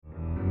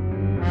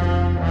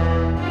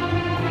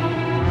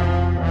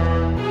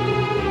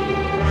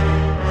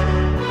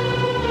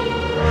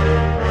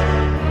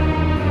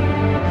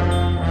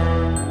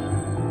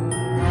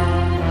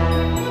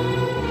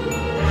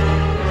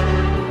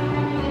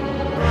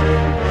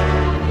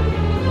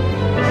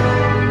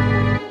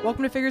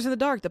Welcome to Figures in the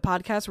Dark, the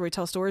podcast where we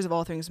tell stories of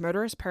all things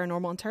murderous,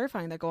 paranormal, and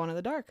terrifying that go on in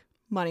the dark.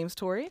 My name's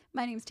Tori.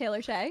 My name's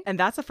Taylor Shay. And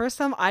that's the first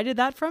time I did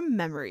that from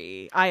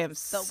memory. I am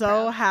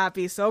so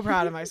happy, so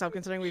proud of myself,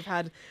 considering we've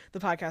had the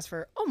podcast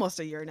for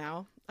almost a year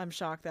now. I'm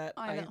shocked that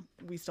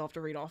we still have to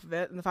read off of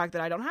it. And the fact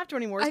that I don't have to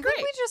anymore is great. I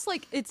think we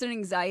just, it's an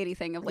anxiety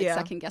thing of,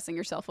 second guessing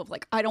yourself of,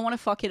 I don't want to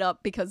fuck it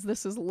up because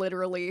this is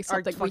literally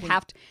something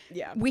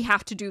we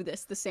have to do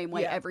this the same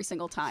way every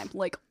single time.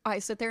 I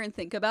sit there and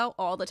think about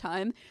all the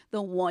time,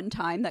 the one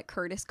time that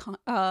Curtis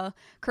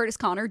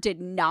Connor did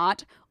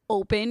not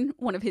open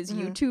one of his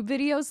YouTube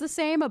videos the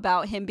same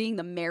about him being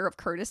the mayor of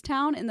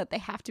Curtistown and that they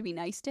have to be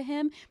nice to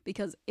him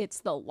because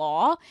it's the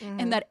law,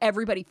 and that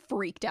everybody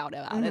freaked out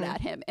about it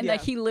at him, and that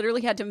he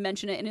literally had to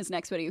mention it in his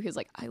next video. He was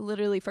like, I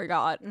literally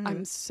forgot.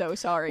 I'm so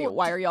sorry.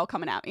 Why are y'all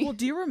coming at me? Well,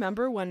 do you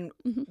remember when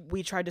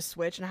we tried to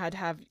switch and I had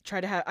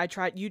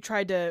to we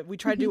tried to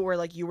do it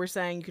where you were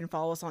saying you can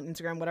follow us on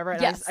Instagram, whatever,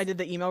 and I did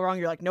the email wrong.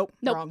 You're like, nope.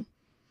 Wrong.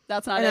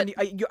 That's not and it.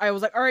 Then I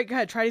was like, all right, go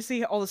ahead. Try to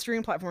see all the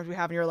streaming platforms we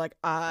have. And you're like,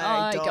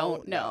 I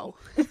don't know.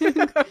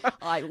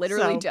 I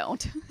literally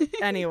don't.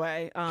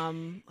 Anyway,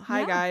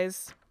 hi,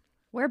 guys.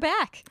 We're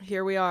back.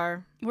 Here we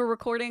are. We're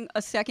recording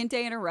a second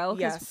day in a row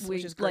because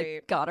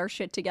we got our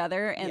shit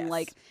together. And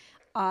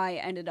I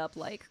ended up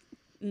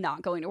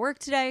not going to work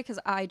today because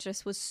I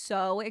just was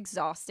so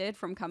exhausted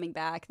from coming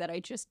back that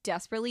I just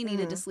desperately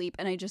needed to sleep,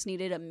 and I just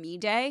needed a me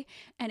day,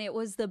 and it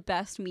was the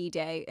best me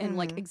day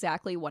and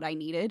exactly what I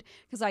needed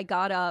because I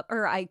got up,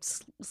 or I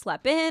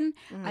slept in,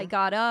 I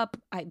got up,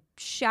 I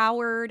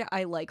showered,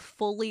 I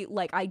fully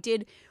I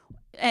did,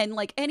 and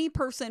any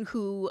person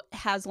who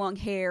has long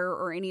hair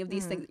or any of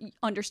these things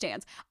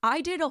understands,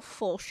 I did a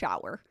full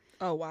shower.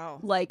 Oh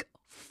wow.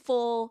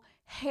 Full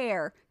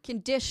hair,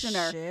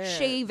 conditioner,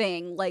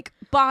 shaving,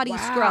 body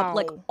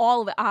scrub,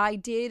 all of it. I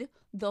did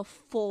the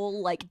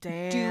full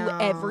do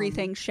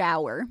everything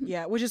shower.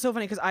 Yeah, which is so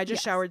funny because I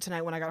just showered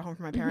tonight when I got home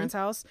from my parents'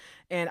 house,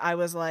 and I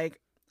was like,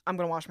 I'm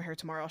gonna wash my hair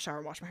tomorrow. I'll shower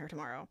and wash my hair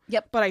tomorrow.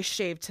 Yep. But I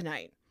shaved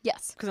tonight.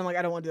 Yes. Because I'm I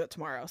don't want to do it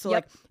tomorrow.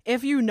 So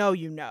if you know,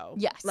 you know.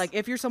 Yes.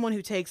 If you're someone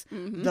who takes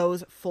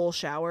those full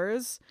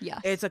showers,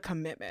 it's a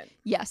commitment.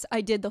 Yes, I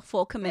did the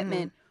full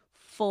commitment,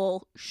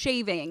 full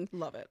shaving.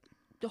 Love it.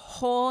 The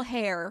whole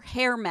hair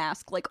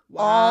mask,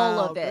 all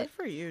of it. Good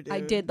for you, dude.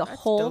 I did the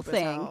whole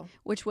thing,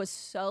 which was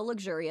so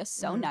luxurious,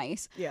 so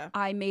nice. Yeah.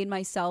 I made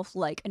myself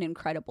an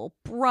incredible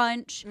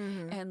brunch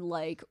and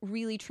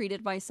really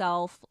treated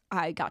myself.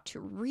 I got to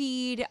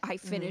read. I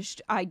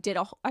finished. I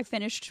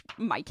finished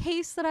my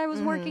case that I was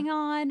working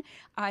on.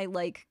 I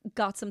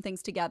got some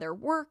things together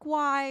work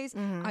wise.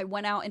 I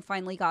went out and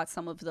finally got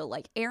some of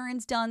the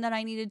errands done that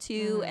I needed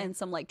to, and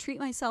some treat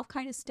myself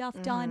kind of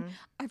stuff done.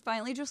 I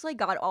finally just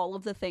got all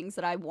of the things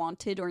that I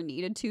wanted or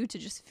needed to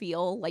just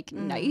feel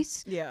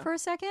nice for a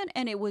second,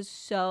 and it was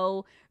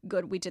so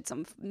good. We did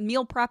some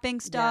meal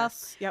prepping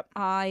stuff. Yes.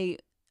 Yep.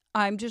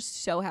 I'm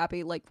just so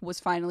happy.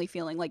 Was finally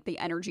feeling the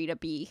energy to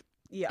be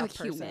a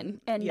human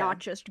and not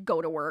just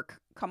go to work,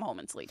 come home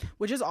and sleep.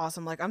 Which is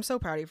awesome. I'm so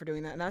proud of you for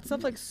doing that. And that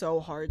stuff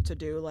so hard to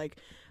do.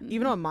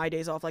 Even on my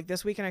days off,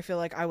 this weekend, I feel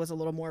I was a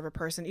little more of a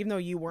person, even though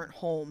you weren't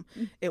home.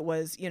 It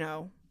was,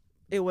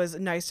 it was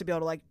nice to be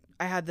able to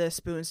I had the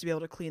spoons to be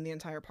able to clean the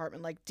entire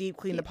apartment, deep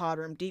clean the pod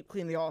room, deep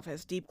clean the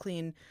office, deep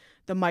clean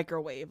the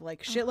microwave,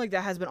 shit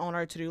that has been on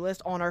our to-do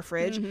list, on our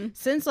fridge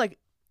since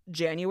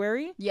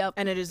January. Yep.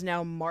 And it is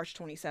now March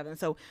 27th.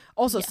 So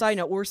also side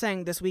note, we're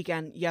saying this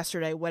weekend,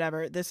 yesterday,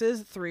 whatever, this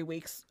is 3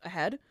 weeks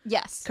ahead.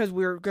 Yes. Because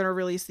we're going to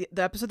release the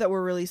episode that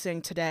we're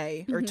releasing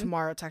today or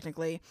tomorrow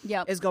technically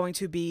is going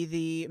to be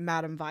the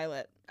Madame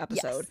Violet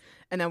episode. Yes.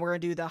 And then we're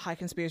going to do the high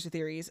conspiracy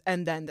theories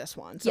and then this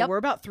one. So we're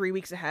about 3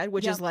 weeks ahead,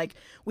 which is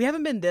we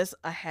haven't been this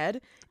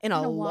ahead in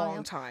a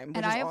long time. Which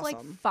and is I have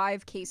awesome.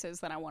 5 cases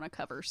that I want to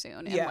cover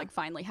soon and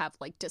finally have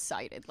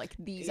decided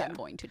these I'm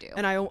going to do.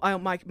 And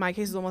my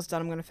case is almost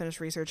done. I'm going to finish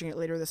researching it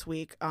later this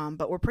week.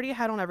 But we're pretty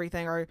ahead on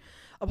everything. Our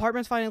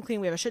apartment's finally clean.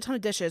 We have a shit ton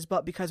of dishes,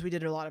 but because we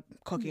did a lot of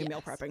cooking and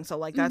meal prepping, so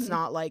that's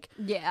not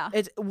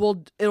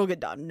it'll get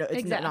done. No,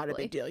 it's not a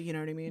big deal. You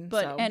know what I mean?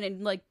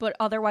 But but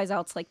otherwise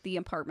else the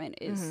apartment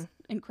is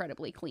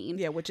incredibly clean.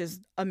 Yeah, which is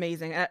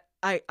amazing.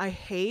 I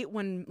hate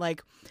when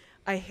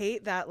I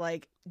hate that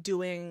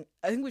doing,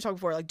 I think we talked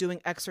before, doing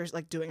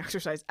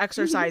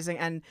exercising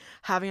and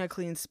having a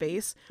clean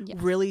space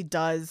really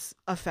does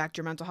affect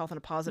your mental health in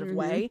a positive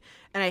way,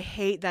 and I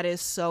hate that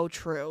is so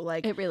true.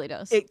 It really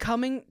does. It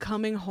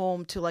coming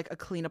home to a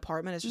clean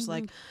apartment is just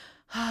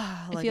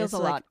it feels a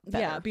lot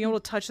better. Yeah, being able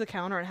to touch the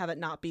counter and have it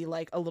not be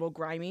a little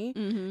grimy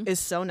is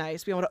so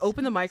nice. Being able to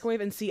open the microwave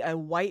and see a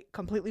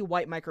completely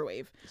white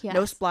microwave,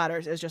 no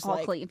splatters, is just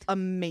all clean.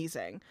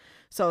 Amazing.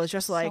 So it's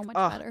just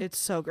better. It's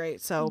so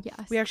great. So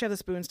we actually have the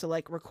spoons to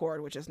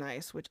record, which is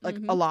nice, which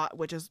a lot,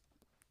 which is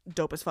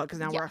dope as fuck because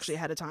now we're actually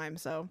ahead of time.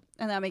 So,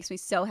 and that makes me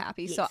so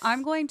happy. So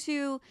I'm going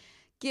to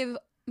give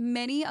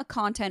many a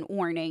content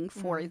warning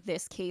for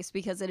this case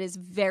because it is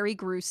very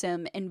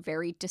gruesome and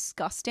very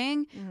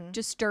disgusting,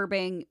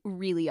 disturbing,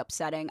 really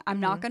upsetting.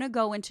 I'm not going to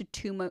go into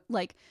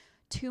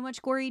too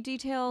much gory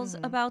details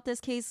about this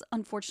case.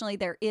 Unfortunately,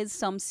 there is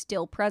some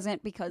still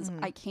present because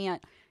I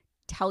can't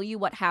tell you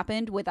what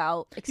happened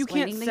without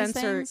explaining these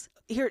things.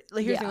 Here's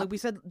the thing, like we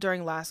said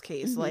during last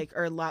case, like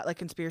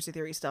conspiracy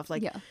theory stuff,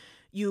 like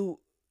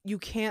you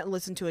can't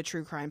listen to a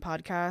true crime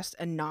podcast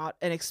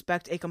and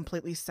expect a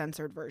completely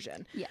censored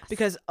version. Yes.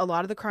 Because a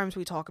lot of the crimes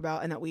we talk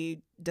about and that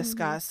we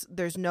discuss,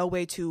 there's no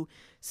way to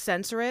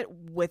censor it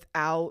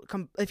without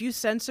if you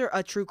censor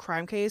a true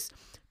crime case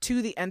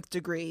to the nth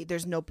degree,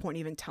 there's no point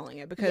even telling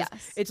it, because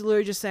it's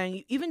literally just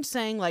saying, even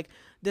saying like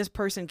this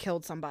person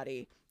killed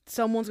somebody,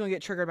 someone's going to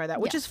get triggered by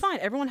that, which is fine.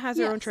 Everyone has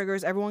their own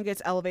triggers. Everyone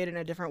gets elevated in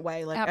a different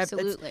way. Like,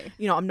 absolutely.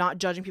 I'm not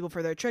judging people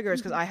for their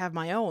triggers because I have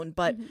my own,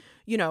 but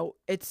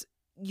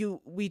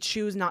we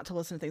choose not to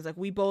listen to things. Like,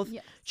 we both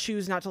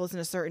choose not to listen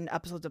to certain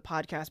episodes of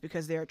podcasts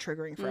because they are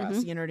triggering for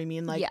us. You know what I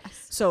mean? Like,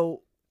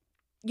 so,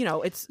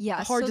 it's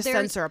hard to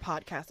censor a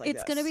podcast like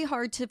this. It's going to be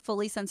hard to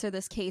fully censor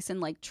this case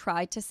and like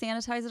try to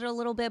sanitize it a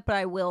little bit, but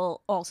I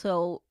will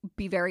also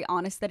be very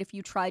honest that if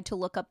you tried to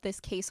look up this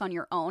case on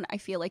your own, I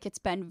feel like it's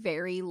been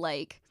very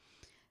like,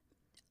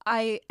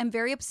 I am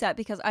very upset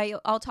because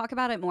I'll talk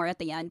about it more at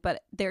the end,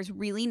 but there's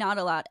really not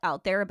a lot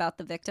out there about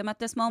the victim at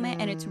this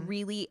moment. And it's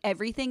really,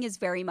 everything is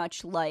very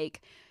much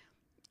like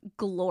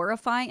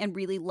glorifying and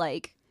really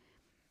like,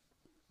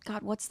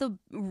 God, what's the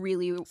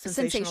really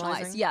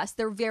sensationalized? Yes,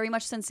 they're very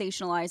much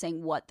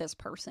sensationalizing what this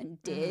person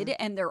did.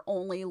 And they're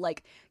only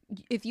like,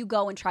 if you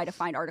go and try to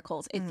find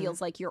articles, it feels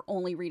like you're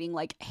only reading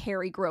like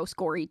hairy, gross,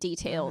 gory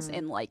details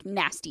and like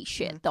nasty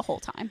shit the whole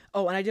time.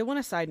 Oh, and I did want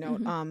to side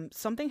note,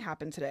 something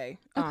happened today.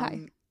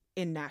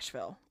 In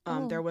Nashville.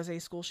 There was a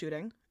school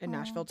shooting in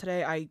Nashville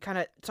today. I kind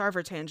of, sorry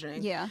for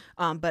tangenting. Yeah.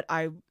 But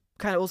I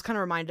was kind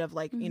of reminded of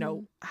like,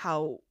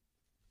 how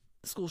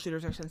school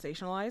shooters are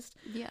sensationalized.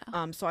 Yeah.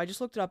 So I just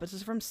looked it up. This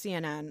is from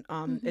CNN.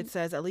 It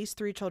says at least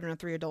 3 children and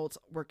 3 adults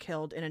were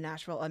killed in a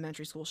Nashville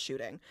elementary school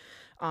shooting.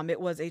 It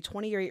was a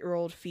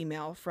 28-year-old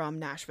female from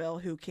Nashville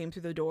who came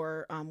through the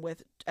door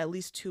with at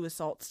least 2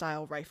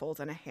 assault-style rifles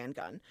and a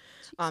handgun.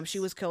 She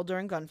was killed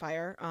during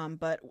gunfire.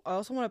 But I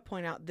also want to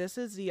point out, this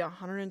is the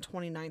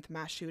 129th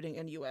mass shooting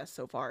in U.S.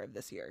 so far of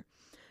this year.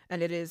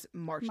 And it is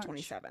March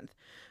 27th.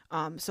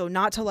 So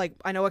not to like,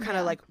 I know it kind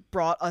of like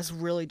brought us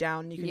really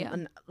down. You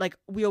can like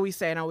we always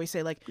say, and I always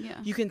say like,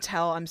 you can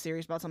tell I'm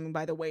serious about something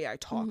by the way I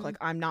talk. Like,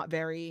 I'm not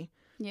very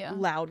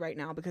loud right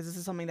now because this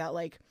is something that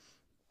like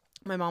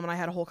my mom and I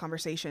had a whole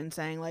conversation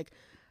saying like,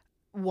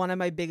 one of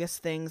my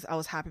biggest things I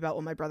was happy about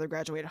when my brother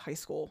graduated high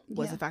school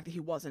was the fact that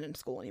he wasn't in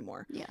school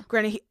anymore. Yeah.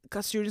 Granted,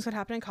 because shootings could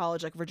happen in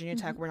college, like Virginia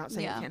Tech, we're not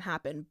saying it can't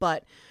happen,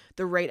 but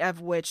the rate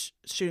at which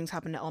shootings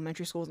happen in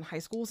elementary schools and high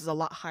schools is a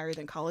lot higher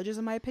than colleges,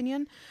 in my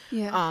opinion.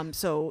 Yeah.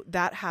 So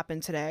that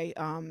happened today.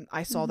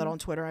 I saw that on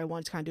Twitter. I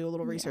wanted to kind of do a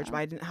little research, but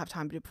I didn't have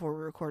time to do it before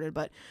we recorded.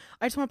 But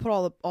I just want to put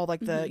all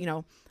like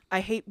the, I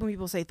hate when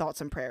people say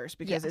thoughts and prayers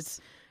because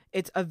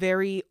it's a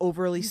very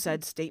overly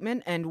said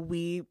statement, and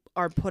we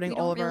are putting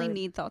all of our... We don't really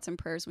need thoughts and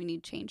prayers. We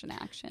need change and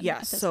action.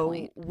 Yes,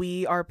 so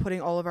we are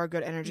putting all of our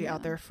good energy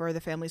out there for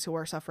the families who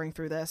are suffering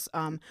through this.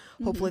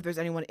 Hopefully, if there's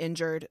anyone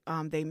injured,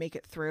 they make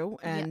it through,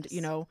 and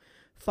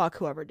fuck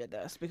whoever did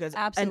this, because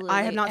and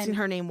I have not seen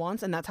her name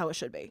once, and that's how it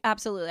should be.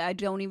 Absolutely. I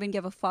don't even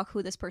give a fuck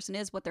who this person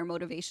is, what their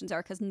motivations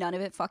are, because none of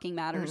it fucking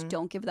matters.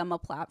 Don't give them a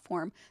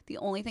platform. The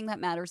only thing that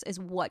matters is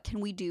what can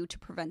we do to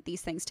prevent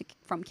these things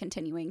from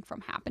continuing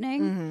from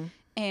happening.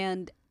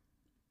 And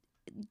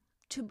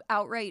to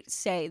outright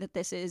say that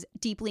this is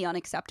deeply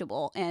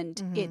unacceptable,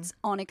 and it's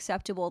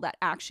unacceptable that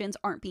actions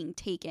aren't being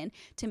taken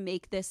to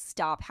make this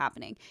stop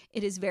happening.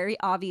 It is very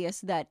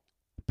obvious that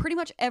pretty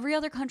much every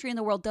other country in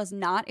the world does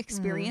not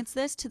experience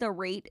this to the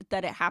rate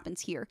that it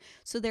happens here.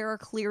 So there are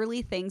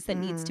clearly things that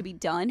needs to be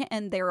done,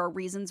 and there are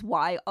reasons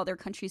why other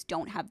countries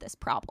don't have this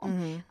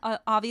problem.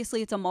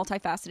 Obviously, it's a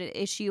multifaceted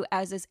issue,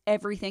 as is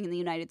everything in the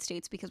United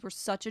States, because we're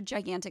such a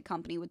gigantic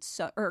company with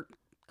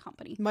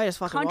might as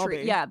fucking well be.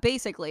 Yeah,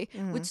 basically,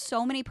 with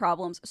so many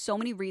problems, so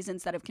many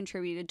reasons that have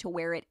contributed to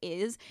where it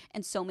is,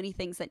 and so many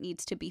things that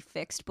needs to be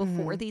fixed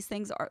before these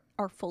things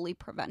are fully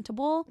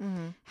preventable.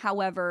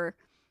 However,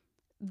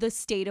 the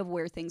state of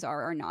where things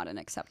are not an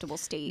acceptable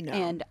state. No.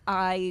 And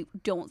I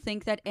don't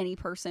think that any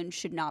person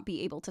should not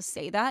be able to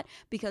say that,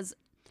 because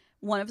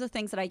one of the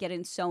things that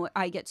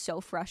I get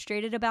so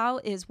frustrated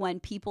about is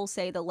when people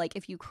say that, like,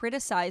 if you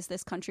criticize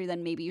this country,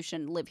 then maybe you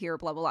shouldn't live here,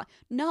 blah, blah, blah.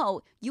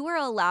 No, you are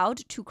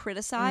allowed to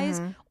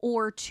criticize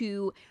or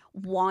to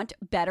want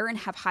better and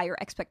have higher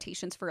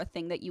expectations for a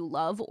thing that you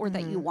love or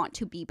that you want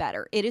to be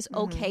better. It is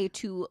okay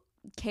to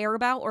care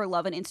about or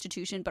love an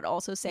institution, but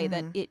also say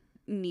that it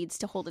needs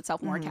to hold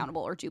itself more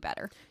accountable or do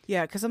better.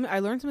 Yeah, because I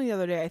learned something the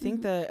other day. I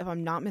think that, if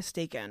I'm not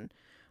mistaken,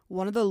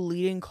 one of the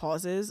leading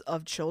causes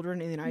of children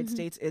in the United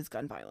States is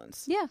gun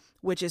violence. Yeah.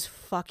 Which is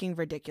fucking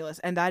ridiculous.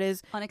 And that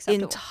is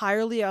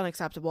entirely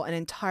unacceptable and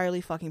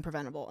entirely fucking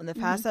preventable. And the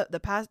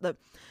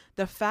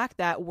fact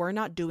that we're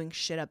not doing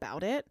shit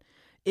about it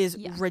is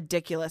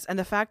ridiculous. And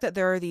the fact that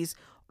there are these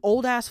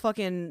old ass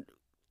fucking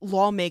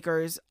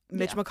lawmakers,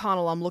 Mitch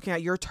McConnell, I'm looking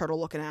at your turtle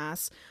looking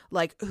ass,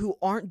 like, who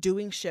aren't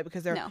doing shit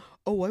because they're,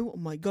 oh, I want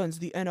my guns,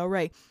 the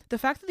NRA. The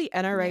fact that the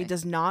NRA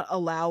does not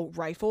allow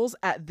rifles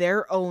at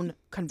their own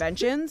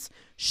conventions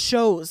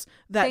shows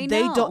that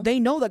they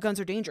know that guns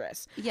are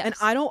dangerous. Yes.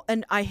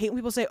 And I hate when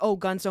people say, oh,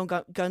 guns don't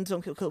kill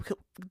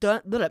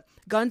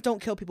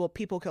people,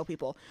 people kill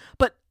people.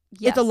 But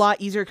it's a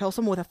lot easier to kill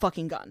someone with a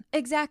fucking gun.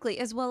 Exactly.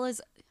 As well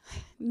as,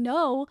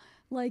 no,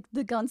 like,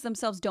 the guns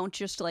themselves don't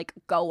just, like,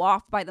 go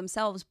off by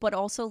themselves, but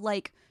also,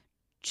 like,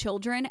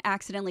 children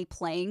accidentally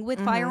playing with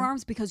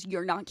firearms because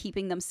you're not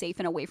keeping them safe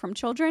and away from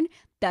children,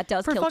 that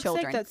does kill children.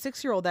 For fuck's sake, that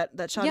 6-year-old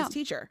that shot his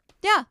teacher.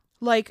 Yeah.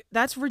 Like,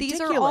 that's ridiculous.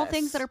 These are all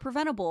things that are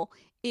preventable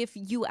if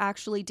you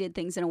actually did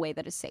things in a way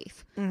that is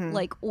safe.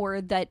 Like,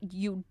 or that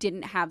you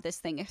didn't have this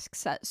thing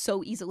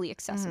so easily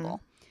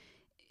accessible.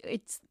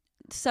 It's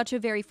such a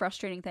very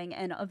frustrating thing,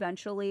 and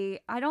eventually,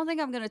 I don't think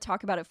I'm going to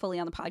talk about it fully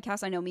on the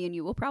podcast. I know me and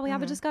you will probably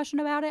have a discussion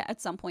about it at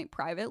some point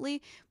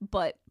privately,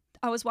 but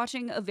I was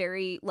watching a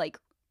very, like,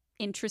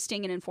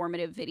 interesting and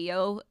informative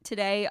video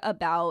today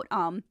about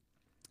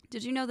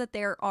did you know that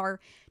there are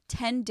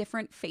 10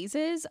 different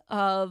phases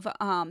of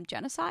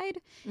genocide?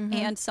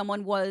 And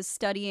someone was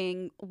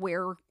studying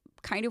where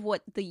kind of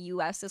what the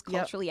U.S. is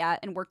culturally at,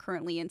 and we're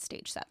currently in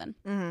stage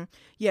 7.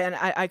 Yeah, and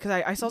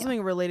I saw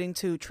something relating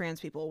to trans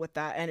people with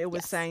that, and it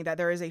was saying that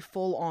there is a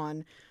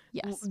full-on,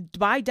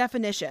 by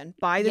definition,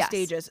 by the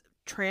stages,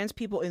 trans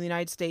people in the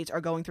United States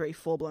are going through a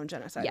full-blown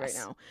genocide right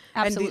now.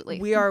 Absolutely.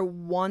 And we are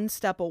one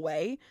step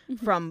away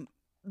from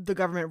the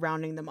government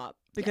rounding them up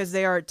because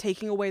they are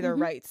taking away their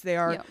rights. They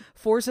are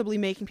forcibly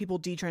making people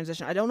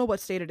detransition. I don't know what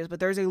state it is, but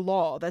there's a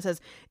law that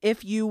says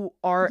if you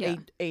are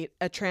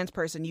a trans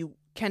person, you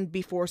can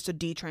be forced to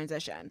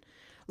detransition.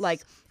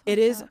 Like, it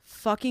is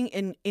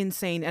fucking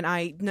insane. And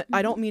I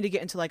don't mean to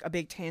get into, like, a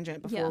big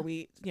tangent before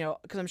we, you know,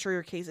 because I'm sure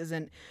your case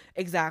isn't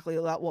exactly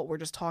about what we're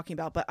just talking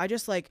about, but I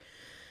just, like,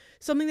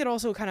 something that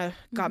also kind of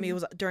got me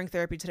was during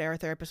therapy today, our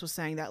therapist was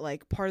saying that,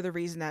 like, part of the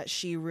reason that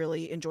she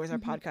really enjoys our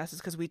podcast is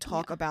because we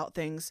talk about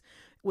things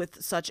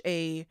with such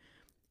a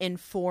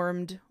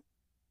informed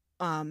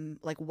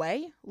like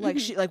way.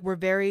 Like, we're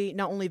very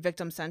not only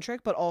victim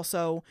centric but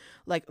also,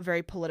 like,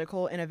 very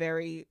political in a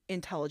very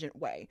intelligent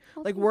way.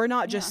 Like, we're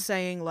not just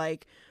saying,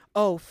 like,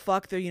 oh,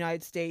 fuck the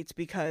United States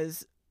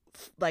because,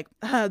 like,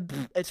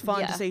 it's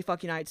fun to say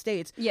fuck United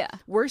States.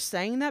 We're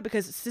saying that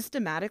because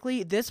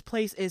systematically this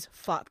place is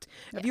fucked.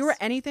 If you are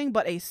anything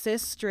but a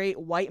cis straight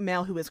white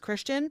male who is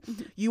Christian,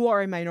 you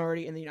are a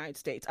minority in the United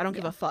States. I don't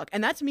give a fuck.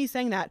 And that's me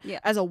saying that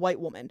as a white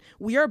woman.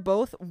 We are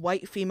both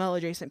white female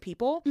adjacent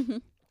people,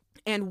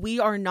 and we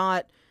are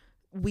not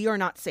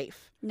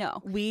safe.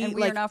 No. We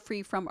are not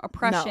free from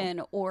oppression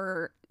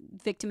or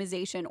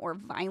victimization or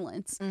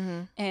violence.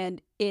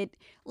 And it,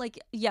 like,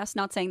 yes,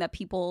 not saying that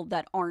people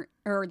that aren't,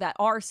 or that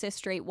are cis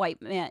straight white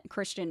men,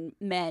 Christian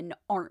men,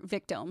 aren't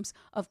victims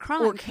of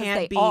crime, or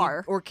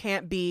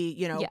can't be,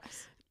 you know,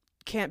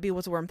 can't be,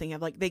 what's the word I'm thinking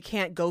of, like, they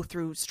can't go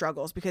through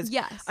struggles, because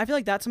I feel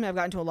like that's something I've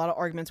gotten into a lot of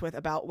arguments with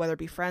about whether it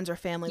be friends or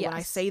family when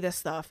I say this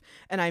stuff,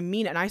 and I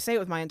mean it, and I say it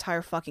with my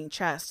entire fucking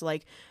chest.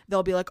 Like,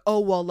 they'll be like, oh,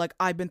 well, like,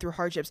 I've been through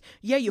hardships.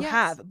 Yeah, you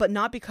have, but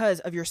not because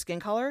of your skin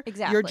color,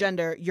 your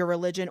gender, your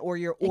religion, or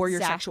your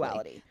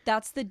sexuality.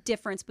 That's the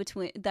difference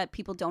between that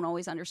people don't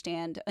always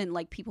understand, and,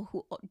 like, people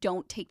who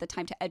don't take the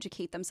time to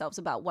educate themselves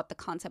about what the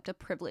concept of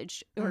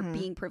privilege or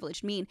being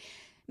privileged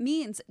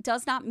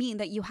does not mean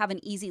that you have an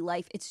easy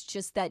life. It's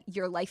just that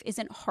your life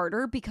isn't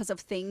harder because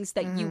of things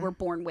that you were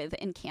born with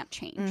and can't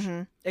change.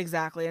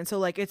 Exactly. And so,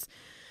 like,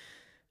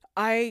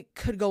 I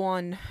could go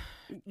on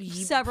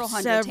several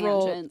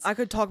tangents. I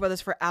could talk about this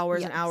for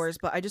hours and hours,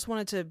 but I just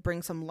wanted to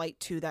bring some light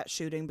to that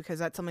shooting, because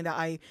that's something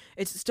that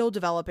it's still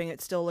developing.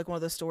 It's still, like, one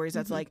of those stories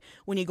that's like,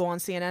 when you go on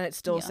CNN, it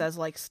still says,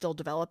 like, still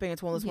developing.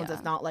 It's one of those ones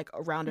that's not, like,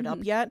 rounded up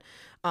yet.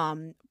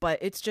 But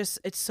it's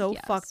so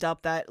fucked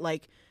up that,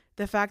 like,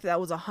 the fact that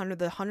was the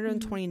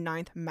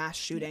 129th mass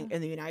shooting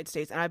in the United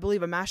States. And I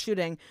believe a mass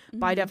shooting,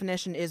 by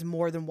definition, is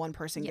more than one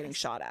person getting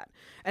shot at.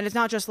 And it's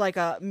not just like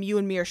you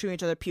and me are shooting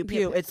each other, pew,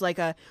 pew. It's like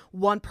a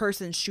one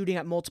person shooting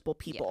at multiple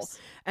people.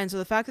 And so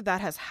the fact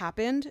that has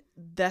happened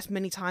this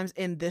many times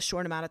in this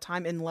short amount of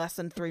time, in less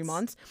than 3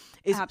 months,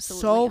 is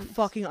so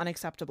fucking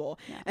unacceptable.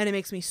 And it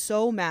makes me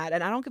so mad.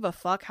 And I don't give a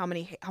fuck how much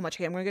hate I'm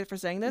going to get for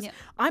saying this.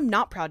 I'm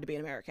not proud to be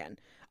an American.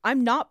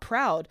 I'm not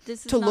proud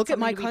to look at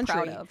my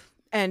country.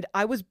 And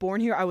I was born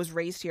here, I was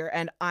raised here,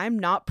 and I'm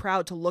not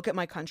proud to look at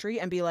my country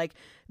and be like,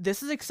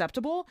 this is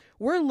acceptable.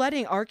 We're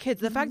letting our kids,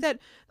 the fact that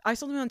I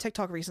saw something on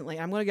TikTok recently,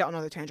 I'm going to get on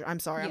another tangent.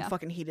 I'm sorry, I'm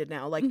fucking heated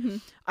now. Like,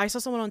 I saw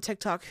someone on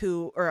TikTok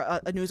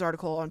or a news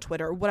article on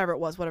Twitter, or whatever it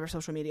was, whatever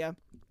social media.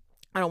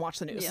 I don't watch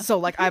the news, so,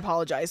 like, I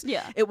apologize.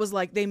 It was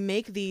like, they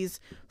make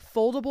these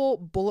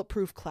foldable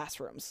bulletproof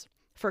classrooms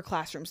for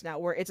classrooms now,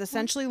 where it's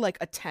essentially like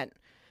a tent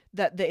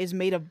that is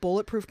made of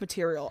bulletproof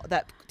material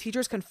that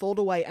teachers can fold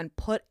away and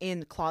put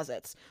in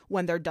closets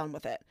when they're done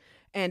with it.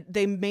 And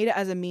they made it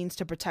as a means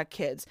to protect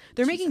kids.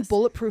 They're making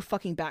bulletproof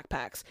fucking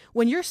backpacks.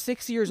 When you're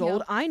 6 years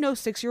old, I know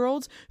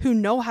 6-year-olds who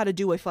know how to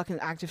do a fucking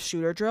active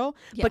shooter drill,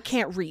 but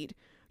can't read.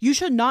 You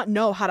should not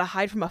know how to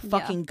hide from a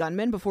fucking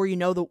gunman before you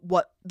know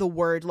what the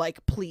word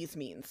like please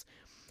means.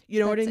 You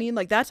know what I mean?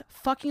 Like, that's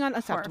fucking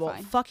unacceptable,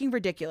 horrifying. Fucking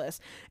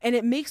ridiculous. And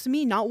it makes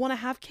me not want to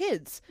have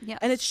kids. Yes.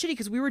 And it's shitty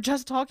because we were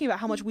just talking about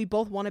how much we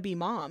both want to be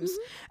moms.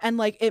 And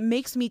like, it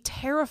makes me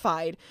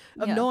terrified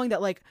of knowing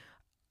that like,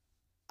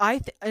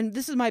 and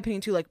this is my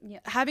opinion too, like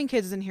having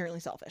kids is inherently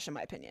selfish in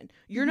my opinion.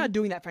 You're not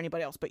doing that for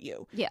anybody else but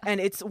you. Yeah. And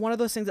it's one of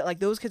those things that like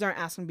those kids aren't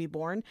asking to be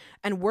born,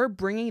 and we're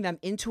bringing them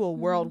into a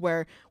world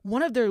where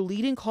one of their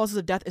leading causes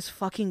of death is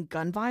fucking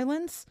gun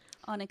violence.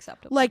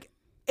 Unacceptable. Like,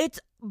 it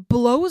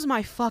blows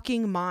my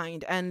fucking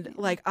mind, and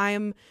like I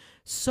am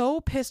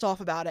so pissed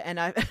off about it, and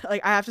I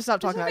have to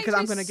stop talking about it because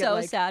I'm gonna get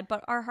so sad.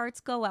 But our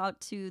hearts go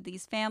out to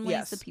these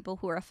families, the people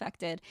who are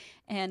affected,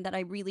 and that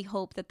I really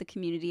hope that the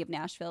community of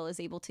Nashville is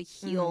able to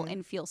heal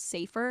and feel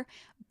safer.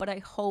 But I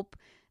hope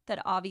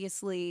that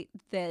obviously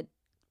that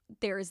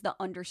there is the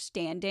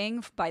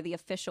understanding by the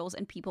officials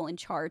and people in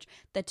charge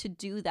that to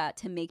do that,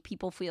 to make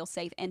people feel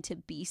safe and to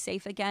be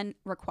safe again,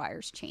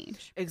 requires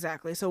change.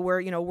 Exactly. So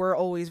we're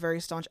always very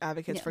staunch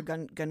advocates for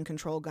gun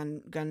control,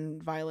 gun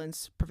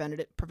violence,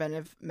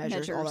 preventive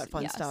measures, all that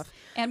fun stuff.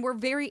 And we're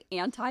very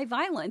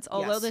anti-violence,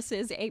 although this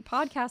is a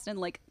podcast, and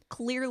like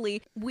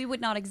clearly we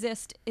would not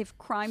exist if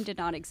crime did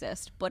not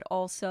exist, but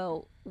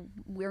also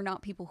we're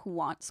not people who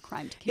wants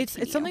crime to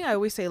continue. It's something I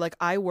always say, like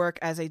I work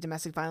as a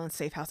domestic violence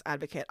safe house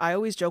advocate. I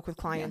always joke with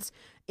clients,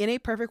 in a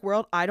perfect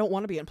world, I don't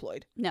want to be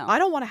employed. No. I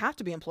don't want to have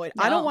to be employed.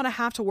 No. I don't want to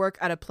have to work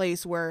at a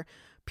place where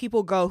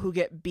people go who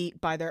get beat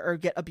by or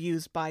get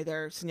abused by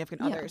their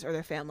significant others or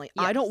their family.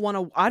 Yes. I don't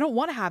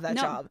want to have that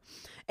job.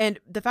 And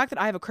the fact that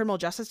I have a criminal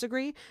justice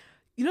degree,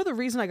 you know, the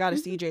reason I got a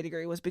CJ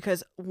degree was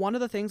because one of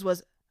the things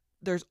was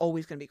there's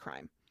always going to be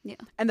crime. Yeah.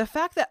 And the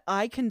fact that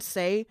I can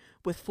say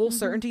with full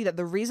certainty that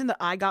the reason that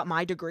I got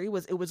my degree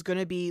was it was going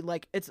to be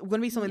like, it's going to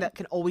be something that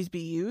can always be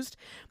used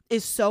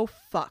is so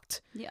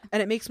fucked. Yeah.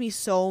 And it makes me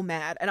so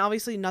mad. And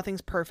obviously nothing's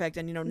perfect,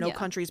 and, you know, no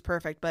country's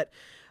perfect, but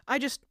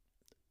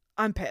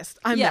I'm pissed.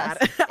 I'm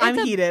mad. I'm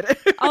heated.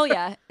 Oh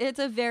yeah. It's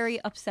a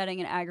very upsetting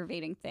and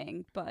aggravating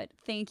thing, but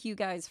thank you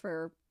guys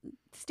for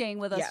staying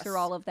with us through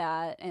all of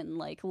that and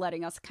like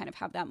letting us kind of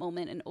have that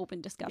moment and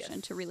open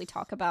discussion to really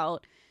talk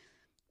about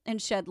and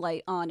shed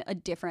light on a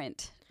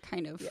different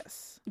kind of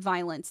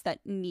violence that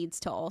needs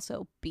to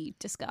also be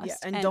discussed. Yeah,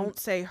 and don't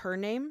say her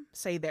name,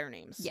 say their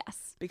names.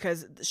 Yes.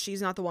 Because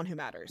she's not the one who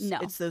matters. No.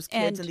 It's those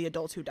kids and the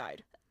adults who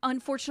died.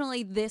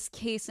 Unfortunately, this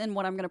case and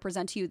what I'm going to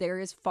present to you, there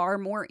is far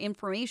more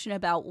information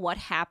about what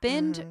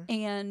happened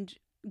and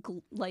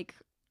like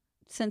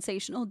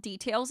sensational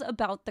details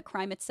about the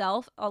crime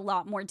itself, a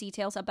lot more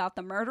details about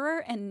the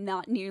murderer, and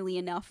not nearly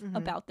enough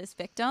about this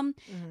victim.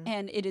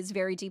 And it is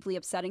very deeply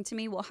upsetting to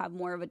me. We'll have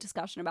more of a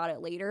discussion about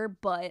it later,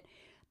 but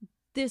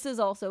this is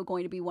also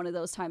going to be one of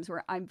those times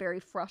where I'm very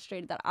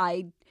frustrated that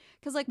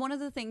because like one of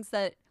the things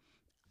that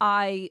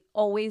I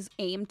always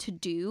aim to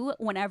do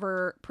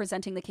whenever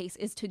presenting the case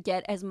is to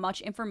get as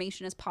much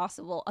information as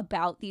possible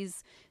about the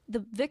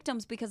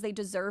victims, because they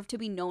deserve to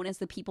be known as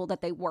the people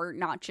that they were,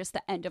 not just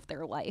the end of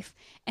their life.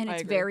 And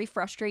it's very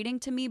frustrating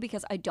to me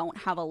because I don't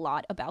have a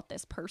lot about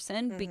this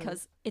person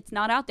because it's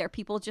not out there.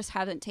 People just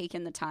haven't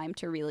taken the time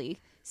to really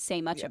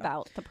say much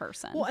about the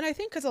person. Well, and I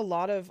think because a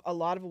lot of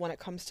when it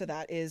comes to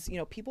that is, you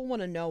know, people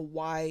want to know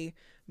why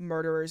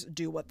murderers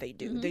do what they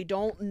do. They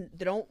don't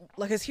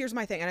like, because here's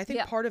my thing, and I think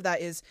part of that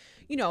is,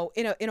 you know,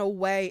 in a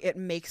way it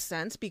makes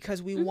sense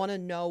because we want to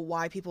know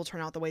why people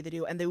turn out the way they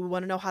do, and we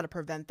want to know how to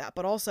prevent that.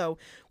 But also,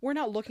 we're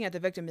not looking at the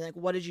victim and being like,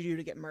 what did you do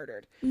to get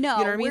murdered? No,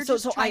 you know what I mean? We're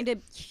just trying to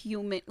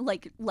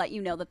let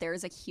you know that there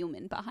is a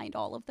human behind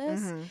all of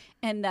this,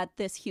 and that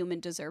this human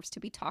deserves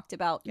to be talked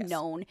about,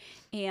 known,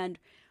 and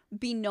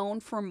be known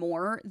for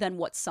more than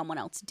what someone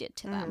else did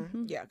to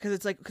them. Yeah, because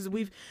it's like, because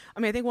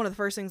I think one of the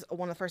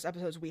first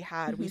episodes we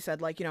had, we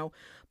said, like, you know,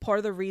 part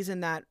of the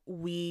reason that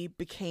we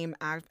became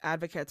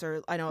advocates,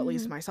 or I know at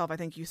least myself, I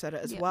think you said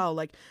it as well,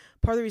 like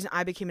part of the reason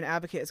I became an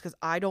advocate is because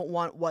I don't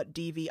want what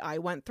DV I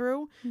went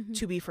through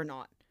to be for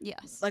naught.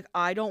 Yes. Like,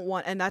 I don't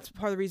want, and that's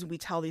part of the reason we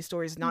tell these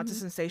stories, not to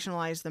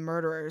sensationalize the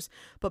murderers,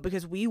 but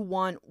because we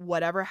want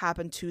whatever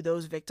happened to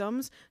those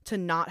victims to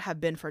not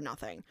have been for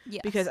nothing. Yes.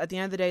 Because at the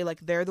end of the day,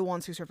 like, they're the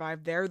ones who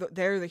survived. They're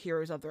the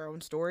heroes of their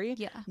own story.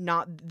 Yeah.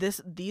 Not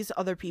these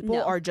other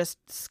people are just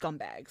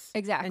scumbags.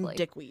 Exactly. And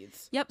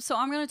dickweeds. Yep. So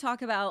I'm going to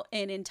talk about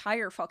an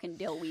entire fucking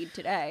dillweed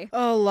today.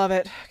 Oh, love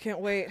it.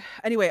 Can't wait.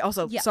 Anyway,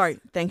 also, sorry.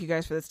 Thank you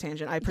guys for this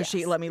tangent. I appreciate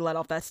you letting me let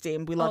off that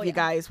steam. We love you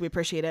guys. We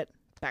appreciate it.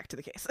 Back to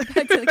the case.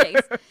 Back to the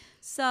case.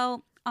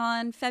 So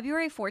on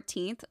February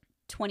 14th,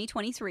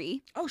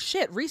 2023. Oh,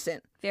 shit.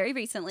 Recent. Very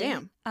recently.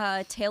 Damn.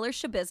 Taylor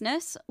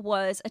Schabusiness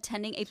was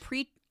attending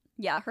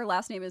her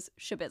last name is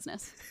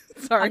Schabusiness.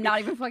 Sorry. I'm not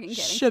even fucking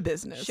kidding.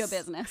 Schabusiness.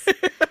 Schabusiness.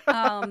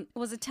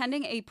 was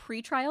attending a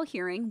pretrial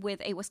hearing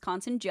with a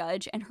Wisconsin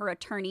judge and her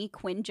attorney,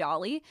 Quinn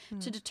Jolly,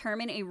 to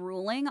determine a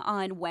ruling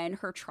on when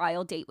her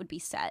trial date would be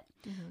set.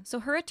 So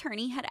her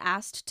attorney had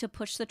asked to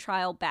push the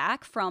trial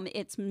back from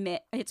its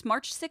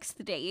March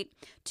 6th date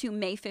to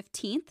May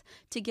 15th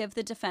to give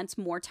the defense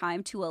more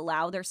time to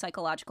allow their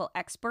psychological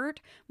expert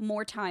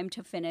more time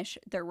to finish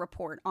their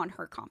report on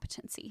her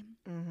competency.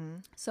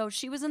 So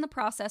she was in the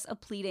process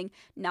of pleading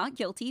not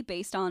guilty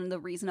based on the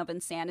reason of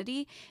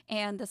insanity,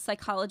 and the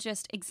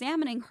psychologist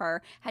examining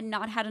her had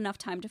not had enough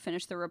time to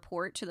finish the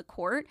report to the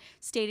court,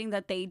 stating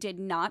that they did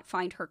not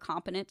find her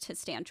competent to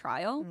stand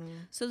trial.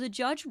 So the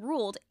judge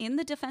ruled in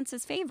the defense's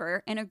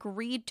favor and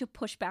agreed to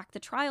push back the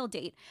trial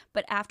date.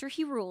 But after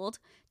he ruled,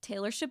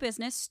 Taylor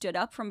Schabusiness stood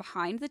up from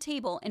behind the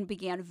table and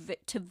began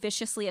to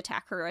viciously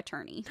attack her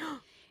attorney.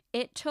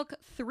 It took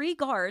 3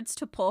 guards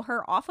to pull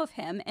her off of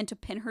him and to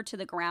pin her to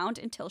the ground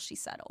until she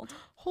settled.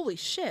 Holy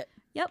shit.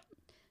 Yep.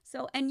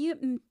 So, and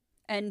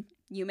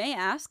you may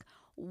ask,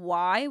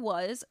 why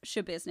was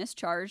Schabusiness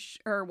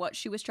charged, or what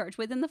she was charged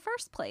with in the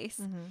first place?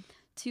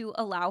 To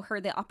allow her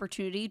the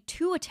opportunity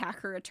to attack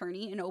her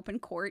attorney in open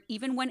court,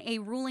 even when a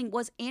ruling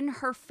was in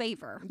her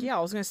favor. Yeah,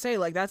 I was gonna say,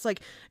 like, that's like,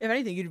 if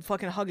anything, you'd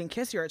fucking hug and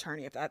kiss your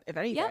attorney if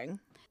anything. Yep.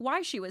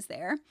 Why she was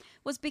there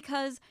was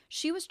because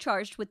she was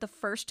charged with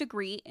first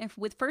degree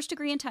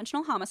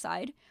intentional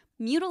homicide,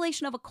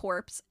 mutilation of a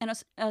corpse, and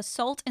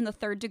assault in the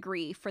 3rd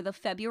degree for the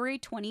February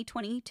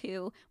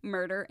 2022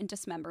 murder and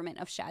dismemberment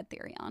of Shad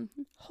Therion.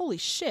 Holy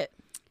shit.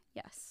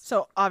 Yes.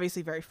 So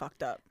obviously very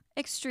fucked up.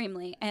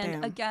 Extremely.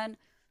 And again,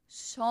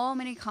 so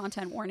many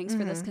content warnings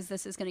for this, because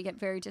this is going to get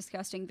very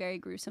disgusting, very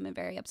gruesome, and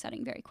very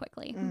upsetting very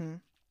quickly.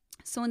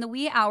 So in the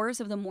wee hours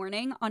of the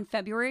morning on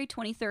February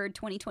 23rd,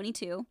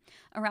 2022,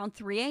 around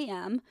 3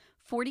 a.m.,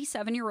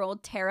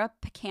 47-year-old Tara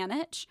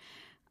Pekanich,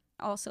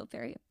 also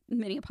very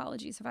many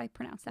apologies if I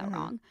pronounced that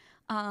wrong,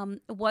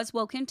 was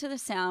woken to the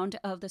sound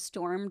of the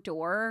storm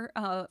door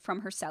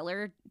from her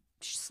cellar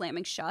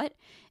slamming shut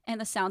and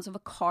the sounds of a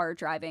car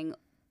driving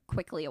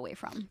quickly away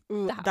from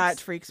the house. That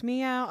freaks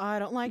me out. I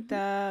don't like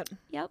that.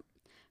 Yep.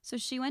 So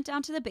she went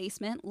down to the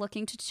basement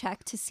looking to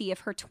check to see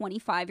if her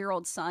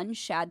 25-year-old son,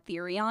 Shad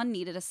Therion,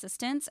 needed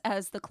assistance,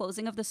 as the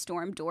closing of the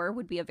storm door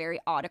would be a very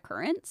odd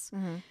occurrence.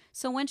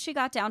 So when she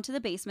got down to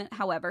the basement,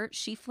 however,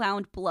 she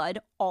found blood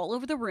all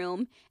over the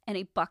room and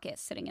a bucket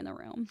sitting in the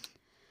room.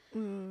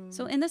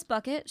 So in this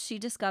bucket, she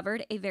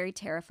discovered a very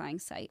terrifying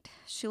sight.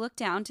 She looked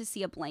down to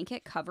see a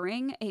blanket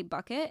covering a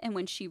bucket, and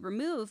when she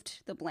removed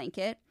the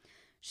blanket,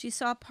 she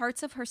saw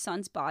parts of her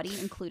son's body,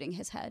 including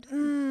his head.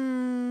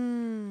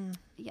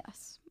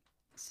 Yes.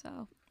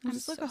 So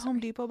just like a Home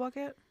Depot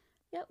bucket?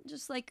 Yep,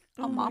 just like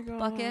a mop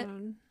bucket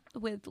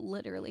with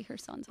literally her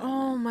son's head.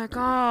 Oh my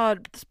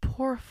god, this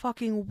poor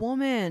fucking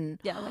woman.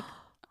 Yeah, like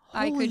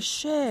Holy I could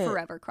shit.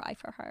 forever cry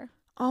for her.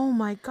 Oh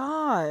my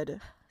god.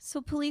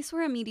 So police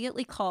were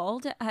immediately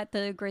called to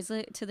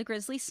the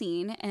grisly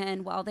scene,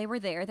 and while they were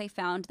there, they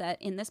found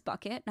that in this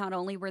bucket, not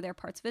only were there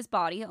parts of his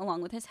body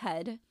along with his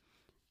head,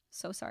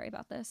 so sorry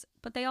about this,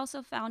 but they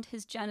also found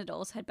his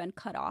genitals had been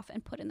cut off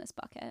and put in this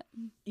bucket.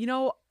 You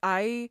know,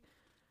 I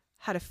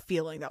had a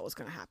feeling that was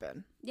going to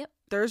happen. Yep.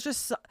 There was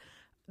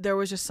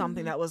just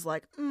something that was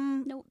like,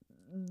 nope.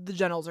 The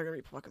genitals are going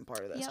to be fucking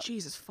part of this. Yep.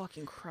 Jesus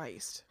fucking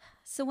Christ.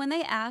 So when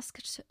they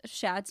asked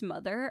Shad's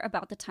mother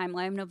about the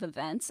timeline of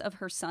events of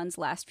her son's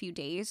last few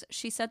days,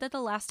 she said that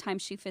the last time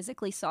she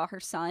physically saw her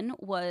son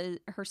was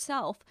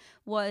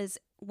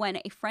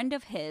when a friend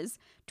of his,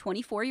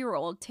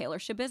 24-year-old Taylor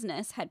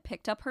Schabusiness, had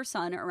picked up her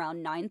son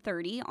around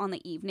 9:30 on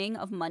the evening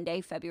of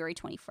Monday, February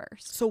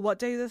 21st. So what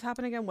day did this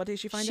happen again? What day did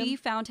she find him? She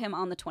found him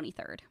on the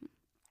 23rd.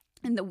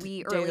 In the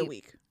wee day early of the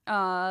week.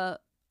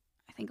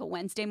 I think a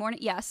Wednesday morning.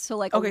 Yes. So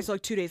like okay, so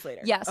like 2 days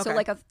later. Yeah. Okay. So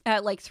like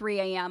at like 3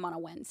 a.m. on a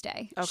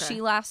Wednesday. Okay.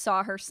 She last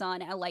saw her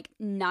son at like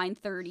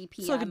 9:30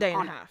 p.m. So like a day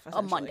and a half,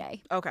 a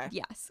Monday. Okay.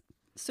 Yes.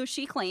 So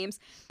she claims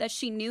that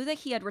she knew that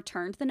he had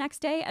returned the next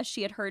day, as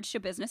she had heard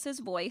Schabusiness's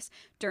voice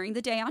during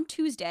the day on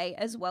Tuesday,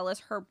 as well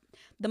as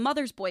the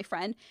mother's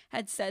boyfriend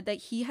had said that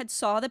he had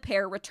saw the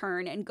pair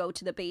return and go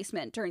to the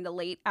basement during the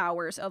late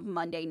hours of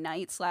Monday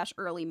night /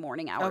 early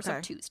morning hours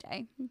of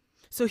Tuesday.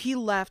 So he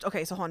left.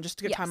 Okay, so hold on, just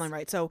to get timeline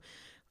right. So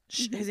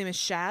his name is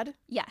Shad?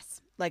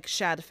 Yes. Like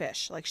shad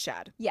fish, like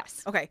Shad.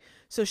 Yes. Okay,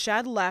 so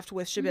Shad left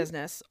with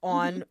Schabusiness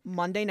on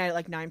Monday night at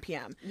like 9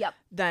 p.m. Yep.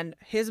 Then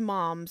his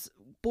mom's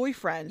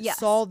boyfriend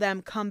saw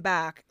them come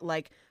back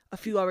like a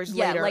few hours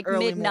later, like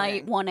early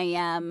midnight, morning. 1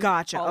 a.m.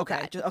 Gotcha.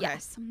 Okay. Okay.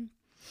 Yes.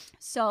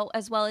 So,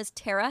 as well as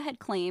Tara had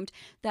claimed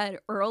that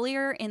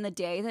earlier in the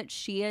day that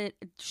she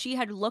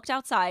had looked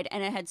outside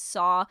and it had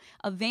saw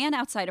a van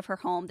outside of her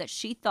home that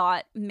she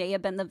thought may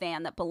have been the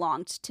van that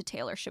belonged to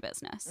Taylor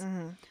Schabusiness.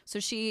 So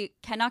she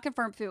cannot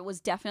confirm if it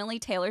was definitely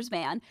Taylor's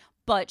van,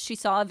 but she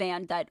saw a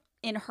van that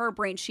in her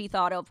brain she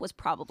thought of was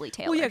probably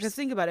Taylor's. Well, yeah, because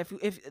think about it.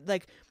 If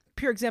like,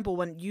 pure example,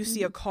 when you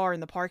see a car in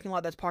the parking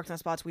lot that's parked in the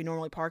spots we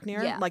normally park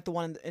near, like the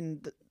one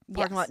in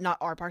parking lot, not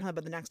our parking lot,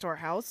 but the next door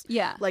house.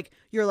 Yeah. Like,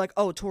 you're like,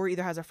 oh, Tori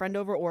either has a friend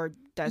over or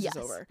Des is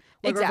over.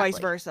 Like, or vice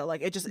versa.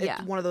 Like, it's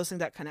one of those things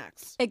that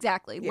connects.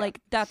 Exactly. Yeah.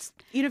 Like, that's...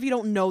 Even if you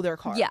don't know their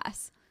car.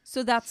 Yes.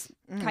 So that's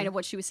kind of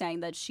what she was saying,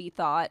 that she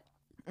thought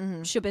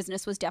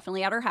Schabusiness was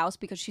definitely at her house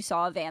because she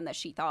saw a van that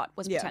she thought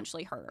was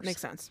potentially hers.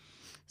 Makes sense.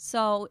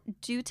 So,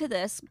 due to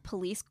this,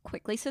 police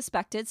quickly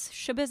suspected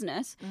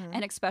Schabusiness,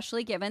 and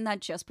especially given that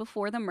just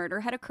before the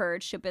murder had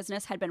occurred,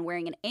 Schabusiness had been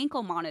wearing an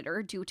ankle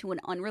monitor due to an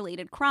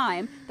unrelated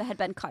crime that had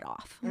been cut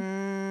off.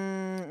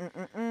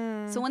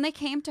 So, when they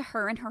came to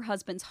her and her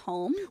husband's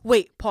home...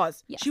 Wait,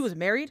 pause. Yes. She was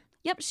married?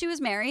 Yep, she was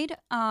married.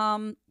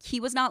 He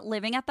was not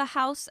living at the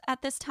house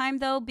at this time,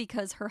 though,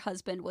 because her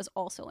husband was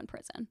also in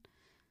prison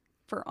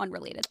for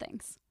unrelated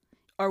things.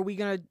 Are we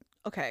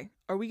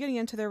getting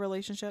into their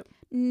relationship?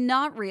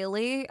 Not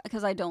really,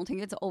 because I don't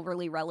think it's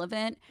overly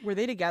relevant. Were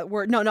they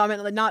together? No, I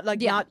mean, not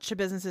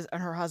Schabusiness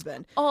and her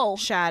husband. Oh.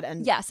 Shad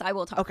and... Yes, I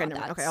will talk about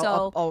that. Okay,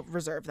 so, I'll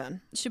reserve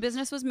then.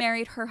 Schabusiness was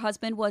married. Her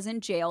husband was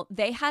in jail.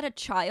 They had a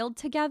child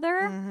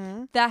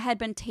together that had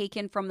been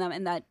taken from them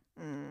and that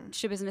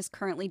Schabusiness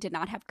currently did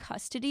not have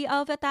custody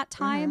of at that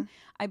time,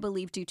 I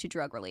believe due to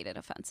drug-related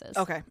offenses.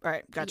 Okay, all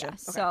right, gotcha. Yeah, okay.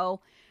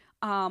 So,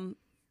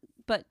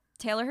 but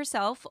Taylor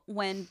herself,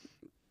 when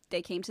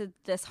they came to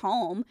this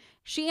home,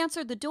 she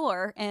answered the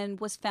door and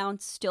was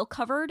found still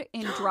covered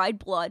in dried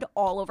blood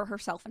all over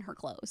herself and her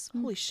clothes.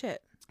 Holy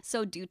shit.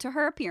 So due to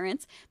her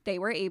appearance, they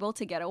were able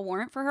to get a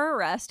warrant for her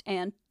arrest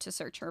and to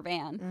search her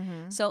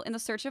van. So in the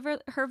search of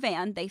her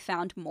van, they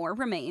found more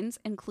remains,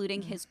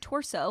 including his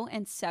torso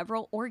and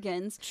several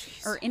organs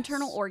or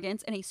internal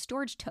organs in a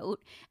storage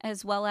tote,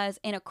 as well as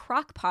in a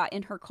crock pot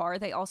in her car.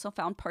 They also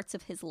found parts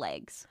of his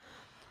legs.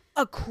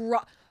 A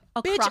crock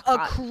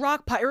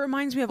pot. It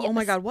reminds me of, oh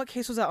my God, what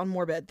case was that on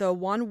Morbid? The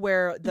one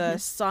where the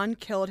son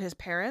killed his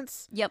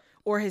parents? Yep.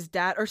 Or his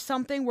dad or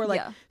something, where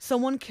like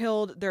someone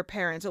killed their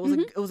parents. It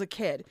was a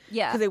kid.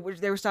 Yeah. Because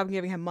they were stopping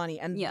giving him money.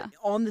 And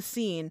on the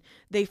scene,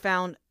 they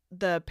found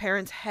the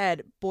parent's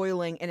head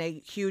boiling in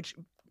a huge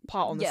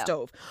pot on the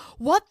stove.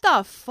 What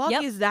the fuck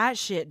is that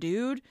shit,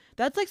 dude?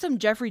 That's like some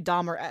Jeffrey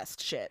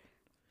Dahmer-esque shit.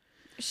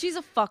 She's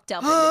a fucked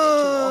up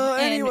individual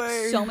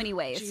anyway. in so many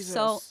ways. Jesus.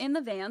 So in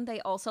the van,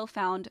 they also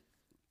found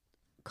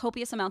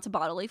copious amounts of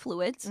bodily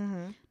fluids,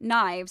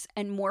 knives,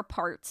 and more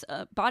parts,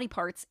 body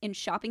parts in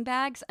shopping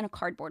bags and a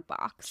cardboard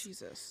box.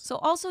 Jesus. So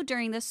also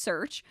during this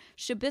search,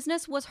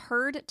 Schabusiness was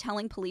heard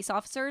telling police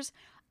officers,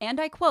 and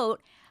I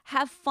quote,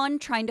 "Have fun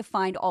trying to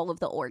find all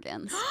of the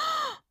organs."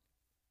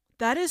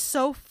 That is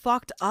so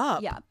fucked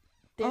up. Yeah.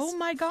 This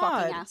my God.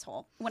 fucking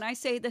asshole. When I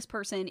say this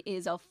person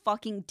is a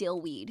fucking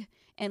dillweed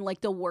and like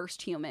the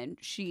worst human,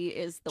 she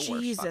is the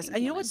worst. Jesus.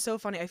 And you know what's so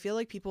funny? I feel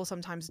like people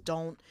sometimes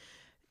don't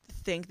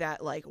think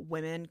that like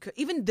women could,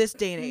 even this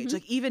day and age,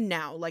 like even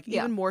now, like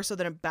even more so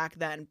than back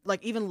then,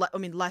 like even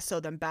less so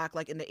than back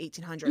like in the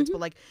 1800s,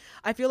 but like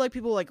I feel like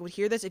people like would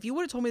hear this. If you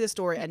would have told me this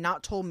story and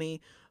not told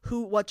me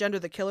what gender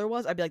the killer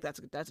was, I'd be like, that's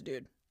a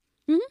dude.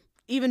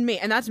 Even me,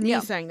 and that's me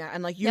saying that,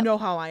 and like you know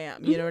how I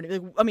am, you know what I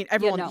mean? Like, I mean,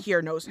 everyone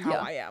here knows how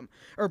I am,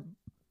 or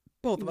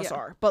both of us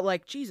are, but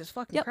like Jesus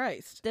fucking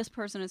Christ, this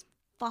person is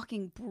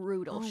fucking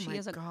brutal. She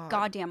is a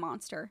goddamn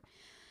monster.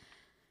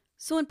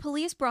 So when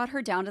police brought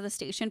her down to the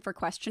station for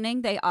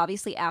questioning, they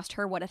obviously asked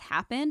her what had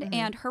happened,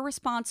 and her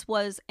response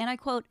was, and I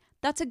quote,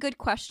 "That's a good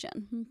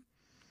question."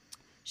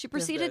 She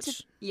proceeded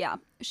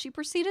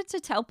to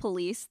tell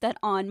police that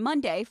on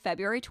Monday,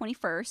 February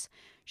 21st,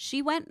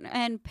 she went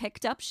and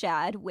picked up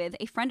Shad with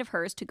a friend of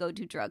hers to go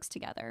do drugs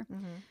together.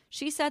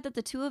 She said that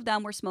the two of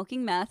them were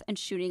smoking meth and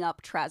shooting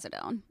up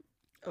trazodone.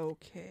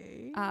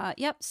 Okay.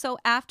 Yep. So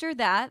after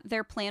that,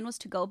 their plan was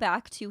to go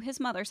back to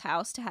his mother's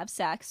house to have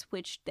sex,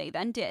 which they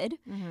then did.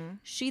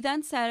 She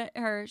then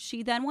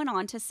went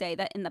on to say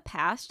that in the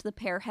past, the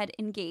pair had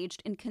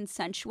engaged in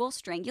consensual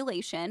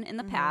strangulation in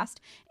the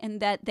past, and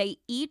that they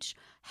each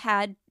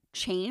had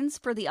chains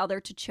for the other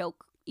to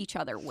choke each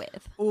other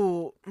with.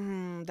 Ooh,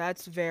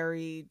 that's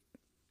very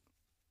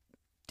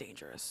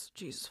dangerous.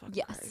 Jesus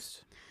fucking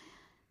Christ.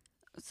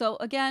 So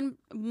again,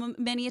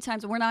 many a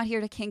times we're not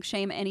here to kink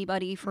shame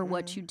anybody for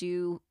what you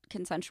do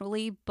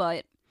consensually,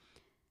 but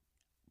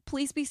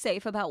please be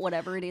safe about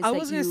whatever it is that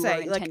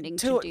you are intending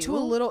to do.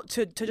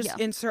 To just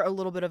insert a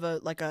little bit of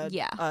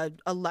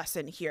a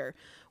lesson here.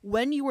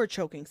 When you are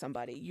choking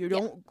somebody, you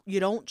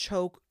don't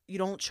choke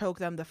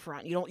them the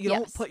front. You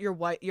don't put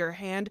your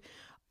hand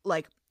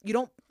like. You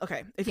don't,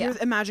 if you're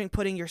imagining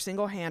putting your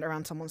single hand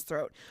around someone's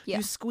throat,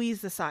 you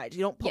squeeze the sides.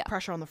 You don't put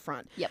pressure on the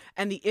front.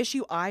 And the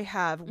issue I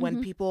have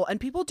when people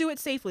do it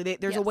safely,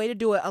 there's a way to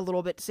do it a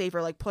little bit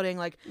safer, like putting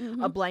like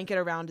a blanket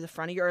around the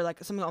front of your, or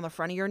like something on the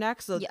front of your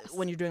neck. So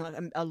when you're doing like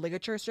a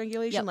ligature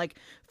strangulation, like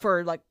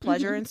for like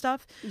pleasure and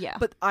stuff.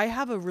 But I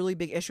have a really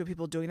big issue with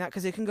people doing that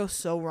because it can go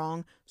so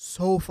wrong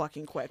so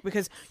fucking quick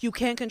because you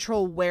can't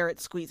control where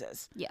it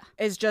squeezes.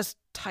 It's just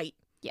tight.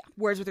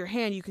 Whereas with your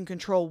hand, you can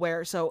control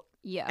where. So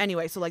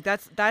anyway, so like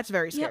that's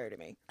very scary to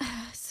me.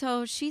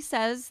 So she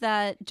says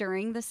that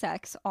during the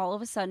sex, all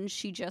of a sudden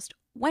she just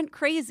went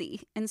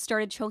crazy and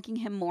started choking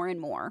him more and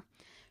more.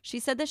 She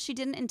said that she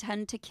didn't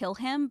intend to kill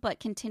him, but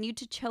continued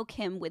to choke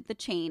him with the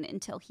chain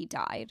until he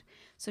died.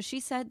 So she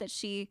said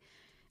that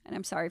and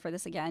I'm sorry for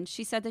this again,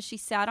 she said that she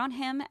sat on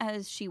him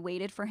as she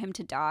waited for him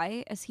to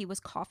die as he was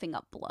coughing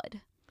up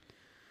blood.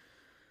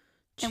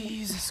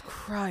 Jesus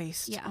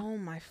Christ. Yeah. Oh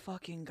my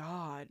fucking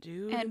God,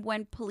 dude. And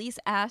when police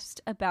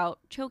asked about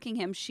choking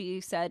him,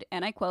 she said,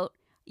 and I quote,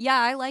 "Yeah,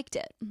 I liked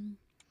it."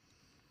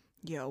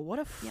 Yo, what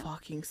a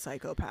fucking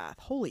psychopath.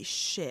 Holy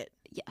shit.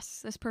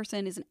 Yes, this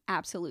person is an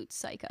absolute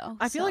psycho.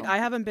 I feel like I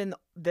haven't been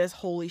this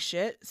holy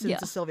shit since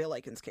the Sylvia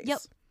Likens case. Yep.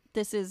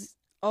 This is...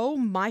 Oh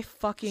my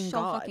fucking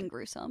God. So fucking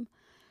gruesome.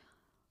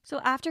 So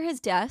after his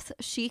death,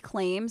 she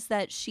claims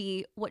that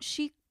what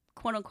she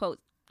quote unquote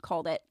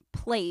called it,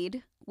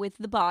 played with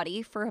the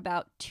body for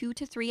about 2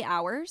 to 3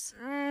 hours.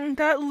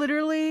 That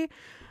literally...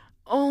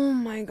 Oh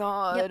my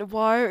God! Yep.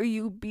 Why are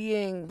you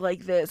being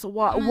like this?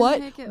 What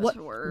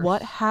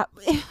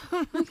happened?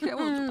 Okay,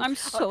 well, I'm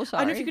so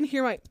sorry. I don't know if you can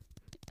hear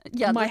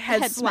my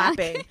head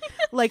slapping.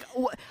 Like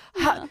what?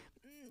 Yeah.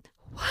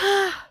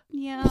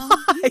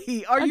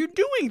 Why are you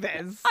doing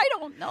this? I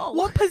don't know.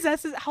 What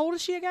possesses? How old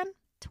is she again?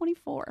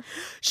 24.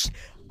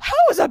 How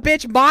is a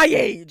bitch my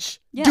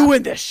age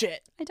doing this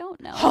shit? I don't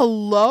know.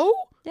 Hello?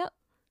 Yep.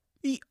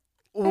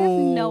 I have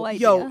no idea.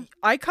 Yo,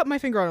 I cut my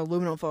finger on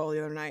aluminum foil the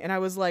other night, and I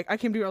was like, I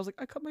came to you, I was like,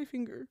 I cut my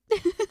finger.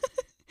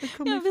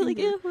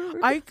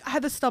 I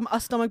had a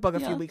stomach bug a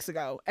few weeks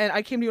ago, and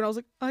I came to you and I was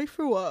like, I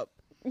threw up.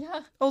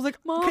 Yeah. I was like,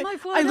 Mom,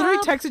 I literally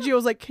texted you. I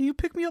was like, can you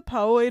pick me up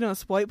Poway and a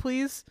Sprite,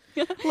 please?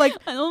 Like,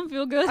 I don't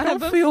feel good. I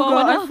don't feel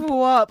good. I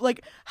threw up.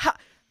 Like,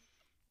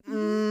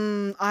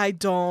 I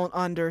don't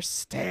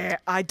understand.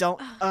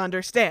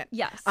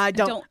 Yes. I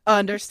don't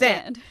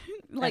understand.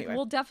 Like, anyway.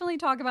 We'll definitely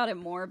talk about it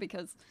more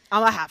because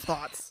I'm gonna have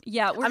thoughts.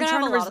 Yeah, we're gonna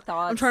have a lot of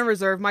thoughts. I'm trying to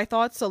reserve my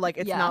thoughts so like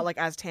it's not like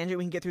as tangent.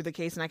 We can get through the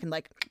case and I can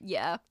like.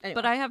 Yeah, anyway.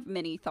 But I have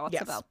many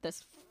thoughts about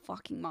this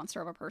fucking monster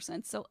of a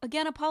person. So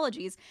again,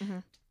 apologies. Mm-hmm.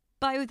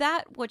 By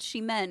that, what she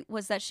meant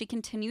was that she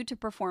continued to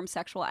perform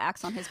sexual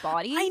acts on his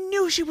body. I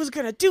knew she was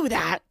gonna do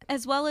that.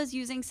 As well as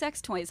using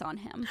sex toys on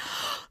him.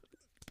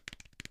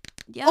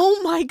 Yep.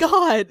 Oh my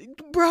God,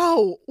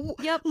 bro.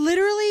 Yep.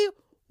 Literally.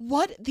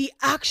 What the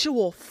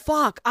actual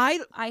fuck?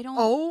 I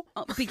don't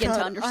begin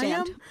to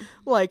understand.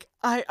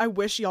 I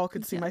wish y'all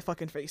could see my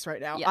fucking face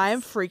right now. Yes. I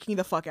am freaking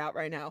the fuck out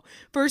right now.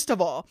 First of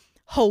all,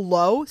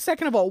 hello?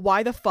 Second of all,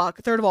 why the fuck?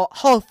 Third of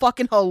all,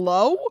 fucking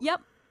hello?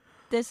 Yep.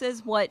 This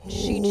is what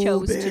she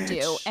chose to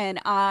do. And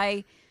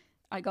I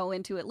go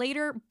into it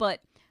later, but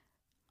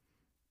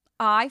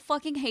I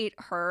fucking hate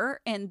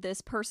her and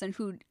this person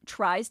who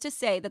tries to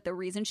say that the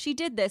reason she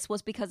did this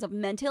was because of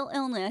mental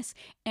illness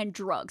and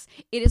drugs.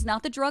 It is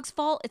not the drugs'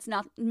 fault. It's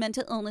not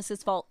mental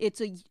illness's fault. It's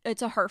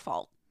a her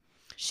fault.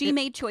 She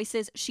made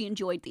choices. She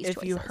enjoyed these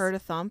choices. If you heard a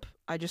thump,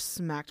 I just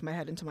smacked my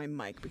head into my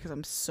mic because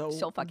I'm so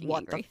fucking angry.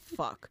 What the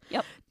fuck?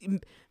 Yep.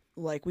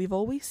 Like we've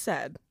always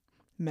said,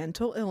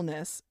 mental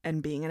illness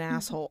and being an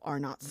asshole are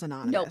not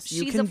synonymous. No,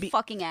 she's a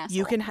fucking asshole.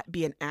 You can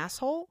be an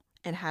asshole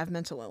and have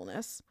mental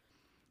illness.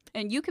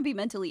 And you can be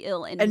mentally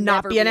ill and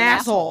not be an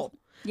asshole.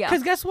 Yeah.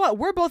 Because guess what?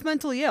 We're both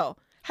mentally ill.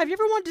 Have you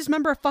ever wanted to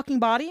dismember a fucking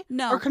body?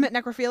 No. Or commit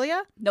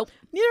necrophilia? Nope.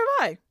 Neither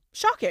have I.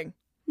 Shocking.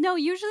 No,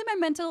 usually my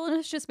mental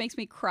illness just makes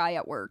me cry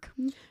at work.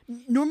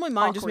 Normally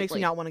mine just makes me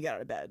not want to get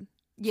out of bed.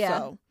 Yeah.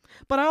 So.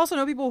 But I also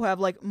know people who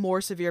have like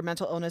more severe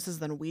mental illnesses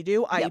than we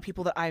do, i.e.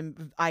 people that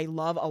I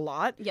love a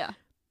lot. Yeah.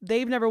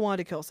 They've never wanted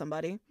to kill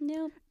somebody.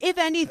 No. If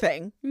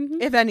anything,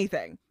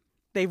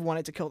 they've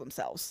wanted to kill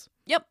themselves.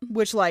 Yep.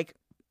 Which like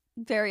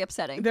very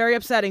upsetting,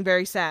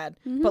 very sad.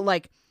 Mm-hmm. But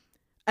like,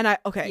 and I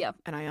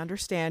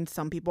understand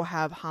some people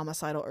have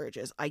homicidal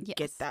urges. I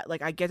get that.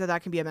 Like, I get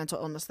that can be a mental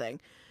illness thing.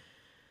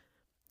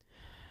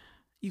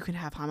 You can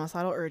have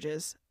homicidal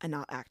urges and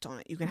not act on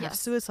it. You can have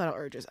suicidal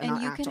urges and not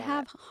act on it. And you can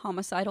have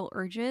homicidal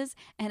urges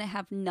and it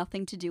have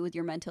nothing to do with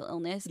your mental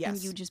illness and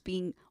you just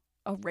being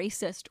a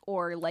racist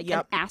or like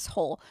an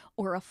asshole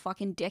or a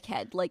fucking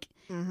dickhead. Like,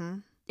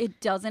 it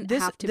doesn't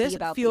have to be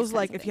about this feels these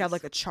like if you have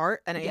like a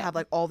chart and you have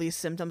like all these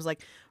symptoms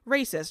like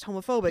racist,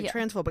 homophobic,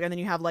 transphobic, and then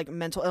you have like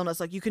mental illness.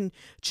 Like you can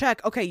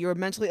check, okay, you're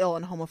mentally ill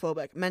and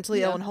homophobic,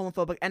 mentally ill and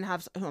homophobic, and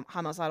have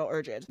homicidal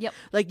urges. Yep.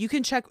 Like you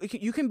can check,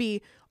 you can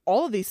be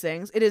all of these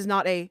things. It is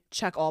not a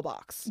check all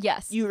box.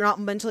 Yes. You're not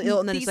mentally ill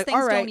and then these it's like,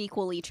 all right. These things don't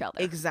equal each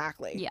other.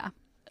 Exactly. Yeah.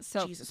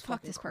 So Jesus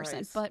fuck this person.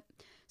 Christ. But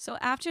so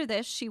after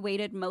this, she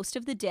waited most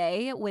of the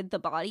day with the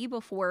body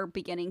before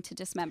beginning to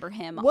dismember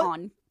him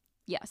on.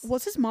 Yes.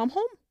 Was his mom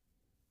home?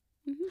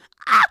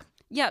 Mm-hmm.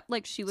 Yeah,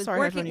 like she was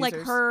working. Like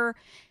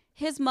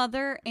his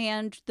mother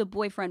and the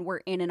boyfriend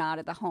were in and out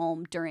of the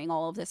home during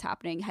all of this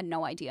happening. Had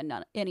no idea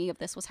any of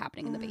this was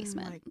happening in the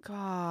basement. Oh my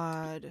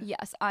God.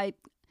 Yes, I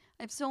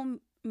have so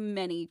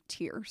many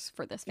tears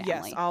for this family.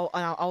 Yes,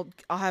 I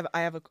have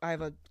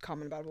a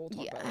comment about it. We'll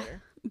talk about it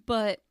later.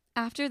 But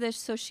after this,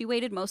 so she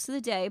waited most of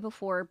the day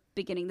before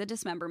beginning the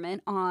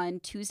dismemberment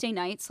on Tuesday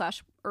night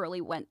 /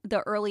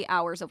 the early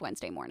hours of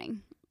Wednesday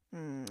morning.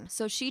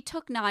 So she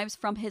took knives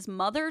from his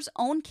mother's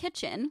own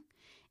kitchen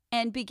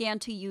and began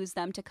to use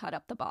them to cut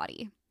up the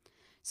body.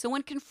 So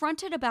when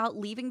confronted about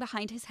leaving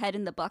behind his head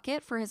in the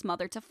bucket for his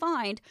mother to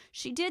find,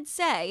 she did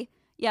say,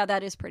 yeah,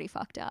 that is pretty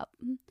fucked up.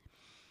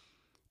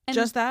 And,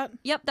 just that?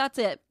 Yep, that's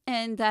it.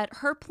 And that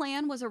her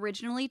plan was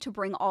originally to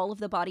bring all of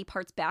the body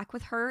parts back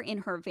with her in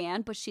her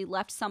van, but she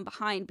left some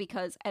behind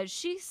because, as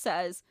she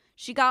says,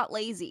 she got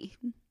lazy.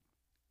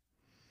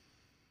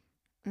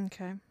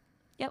 Okay.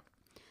 Yep.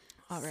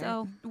 All right.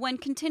 So when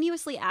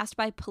continuously asked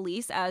by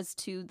police as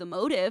to the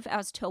motive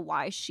as to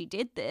why she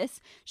did this,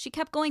 she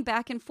kept going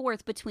back and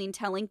forth between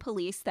telling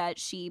police that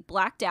she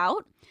blacked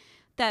out,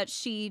 that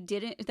she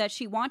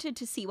wanted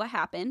to see what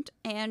happened,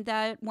 and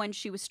that when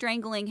she was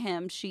strangling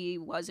him, she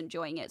was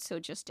enjoying it, so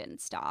just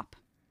didn't stop.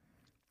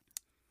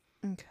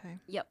 Okay.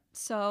 Yep.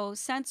 So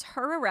since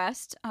her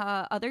arrest,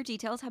 other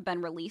details have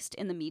been released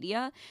in the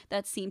media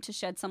that seem to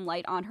shed some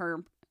light on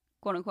her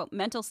quote-unquote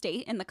mental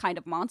state and the kind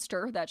of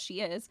monster that she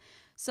is.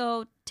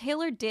 So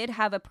Taylor did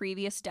have a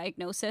previous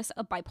diagnosis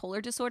of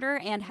bipolar disorder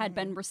and had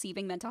been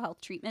receiving mental health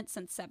treatment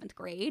since 7th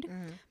grade.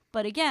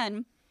 But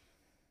again,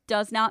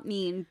 does not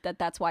mean that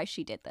that's why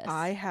she did this.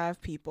 I have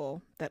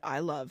people that I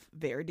love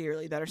very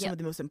dearly that are some of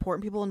the most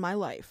important people in my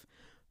life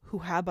who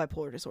have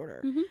bipolar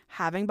disorder.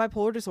 Having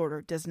bipolar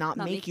disorder does not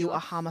make you a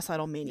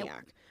homicidal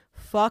maniac.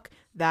 Fuck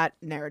that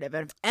narrative.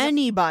 And if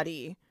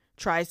anybody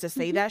tries to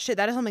say that shit,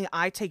 that is something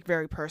I take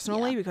very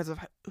personally because of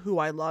who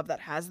I love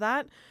that has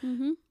that.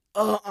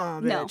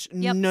 Bitch.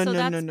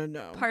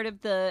 No. Part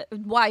of the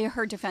why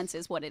her defense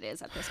is what it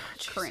is at this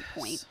current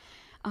point.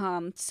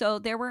 So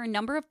there were a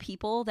number of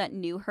people that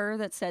knew her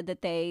that said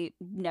that they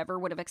never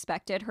would have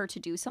expected her to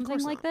do something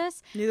like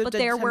this. But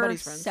there were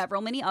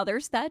several many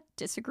others that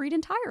disagreed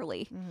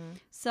entirely.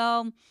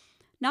 So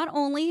not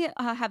only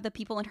have the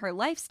people in her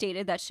life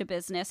stated that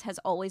Schabusiness has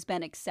always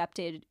been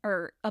accepted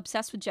or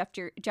obsessed with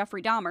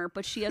Jeffrey Dahmer,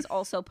 but she has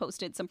also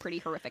posted some pretty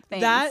horrific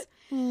things. That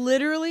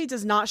literally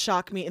does not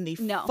shock me in the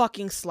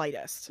fucking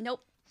slightest.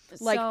 Nope.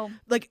 I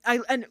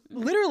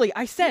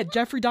said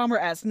Jeffrey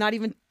Dahmer-esque not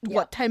even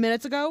 10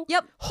 minutes ago.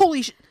 Yep.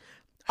 Holy shit.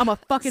 I'm a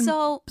fucking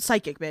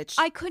psychic bitch.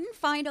 I couldn't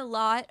find a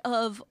lot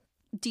of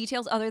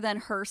details other than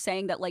her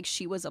saying that like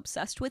she was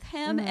obsessed with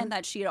him and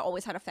that she had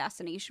always had a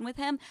fascination with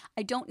him.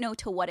 I don't know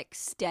to what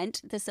extent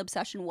this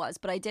obsession was,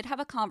 but I did have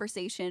a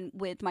conversation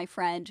with my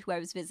friend who I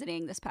was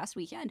visiting this past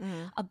weekend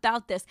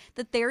about this,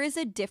 that there is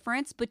a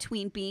difference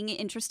between being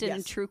interested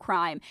in true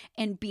crime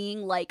and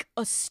being like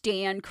a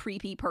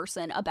creepy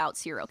person about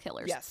serial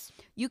killers. Yes.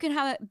 You can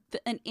have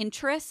an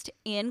interest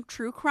in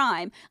true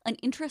crime, an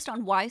interest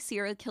on why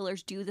serial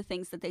killers do the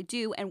things that they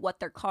do and what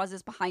their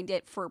causes behind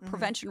it for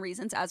prevention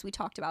reasons, as we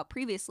talked about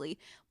previously.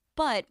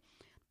 But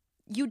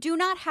you do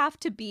not have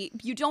to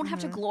you don't have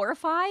to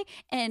glorify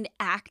and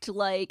act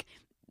like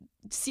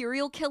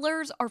serial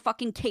killers are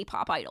fucking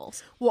K-pop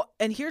idols. Well,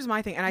 and here's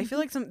my thing, and I feel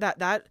like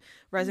that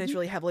resonates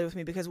really heavily with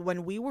me because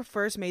when we were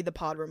first made the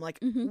pod room, like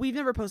we've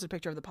never posted a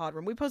picture of the pod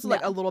room. We posted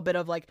like a little bit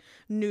of like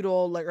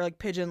noodle or like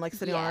pigeon like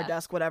sitting on our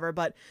desk, whatever.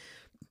 But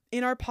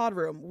in our pod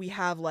room, we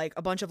have like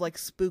a bunch of like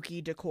spooky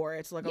decor.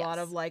 It's like a lot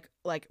of like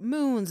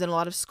moons and a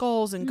lot of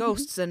skulls and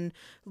ghosts and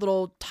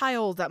little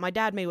tiles that my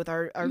dad made with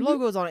our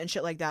logos on it and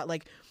shit like that.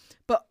 Like.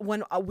 But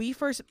when we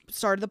first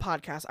started the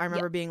podcast, I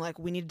remember being like,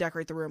 we need to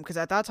decorate the room. Because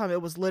at that time,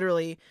 it was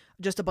literally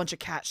just a bunch of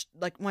cat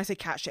like when I say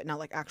cat shit, not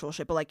like actual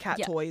shit, but like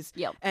cat toys.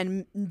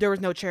 And there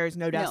was no chairs,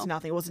 no desks,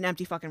 nothing. It was an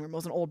empty fucking room. It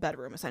was an old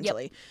bedroom,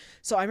 essentially.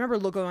 So I remember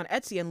looking on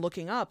Etsy and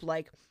looking up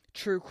like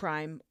true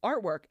crime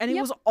artwork. And it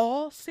was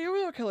all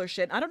serial killer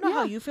shit. I don't know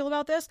how you feel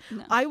about this.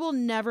 No. I will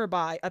never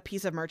buy a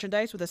piece of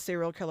merchandise with a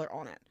serial killer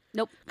on it.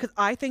 Nope. Because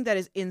I think that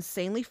is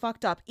insanely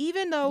fucked up.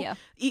 Even though,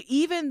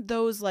 even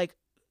those like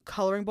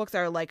coloring books that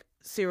are like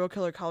serial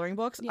killer coloring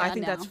books, I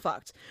think that's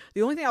fucked.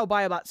 The only thing I'll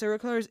buy about serial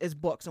killers is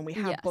books, and we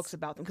have books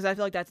about them because I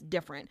feel like that's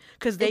different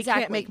because they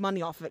can't make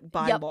money off of it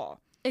by law.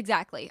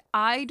 Exactly.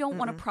 I don't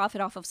want to profit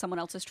off of someone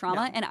else's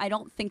trauma, and I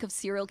don't think of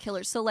serial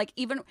killers. So like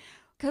even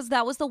because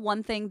that was the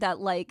one thing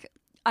that like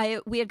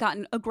we had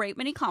gotten a great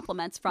many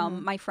compliments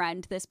from my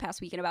friend this past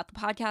weekend about the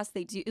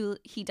podcast.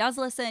 He does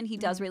listen. He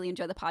does really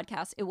enjoy the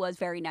podcast. It was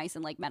very nice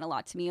and like meant a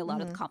lot to me, a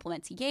lot of the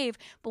compliments he gave.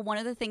 But one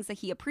of the things that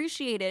he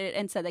appreciated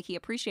and said that he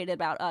appreciated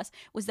about us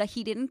was that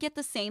he didn't get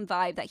the same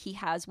vibe that he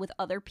has with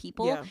other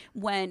people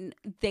when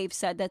they've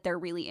said that they're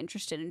really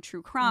interested in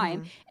true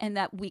crime and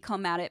that we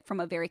come at it from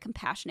a very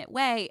compassionate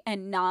way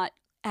and not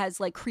as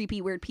like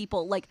creepy, weird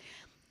people. Like,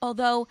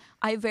 although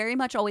I very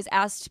much always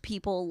asked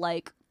people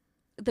like,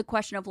 the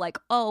question of like,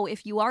 oh,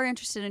 if you are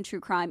interested in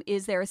true crime,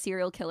 is there a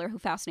serial killer who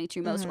fascinates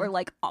you most? Or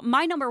like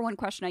my number one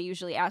question I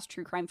usually ask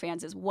true crime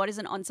fans is, what is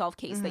an unsolved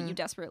case that you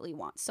desperately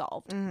want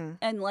solved?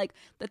 And like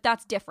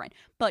that's different.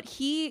 But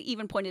he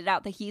even pointed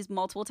out that he's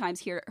multiple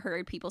times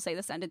heard people say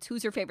the sentence,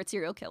 who's your favorite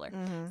serial killer?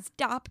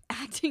 Stop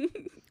acting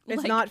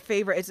it's not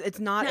favorite. It's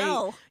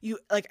not you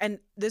like, and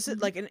this is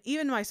like, and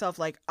even myself,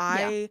 like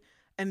I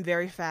am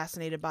very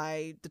fascinated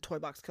by the toy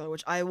box killer,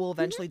 which I will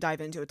eventually dive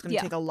into. It's going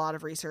to take a lot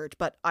of research,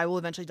 but I will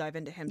eventually dive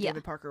into him,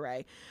 David Parker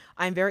Ray.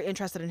 I'm very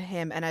interested in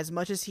him, and as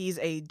much as he's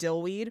a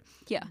dillweed,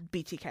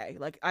 BTK.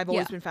 Like, I've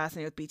always been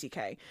fascinated with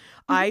BTK.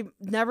 I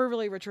never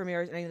really Rich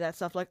Ramirez, any of that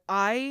stuff. Like,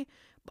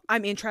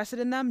 I'm interested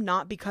in them,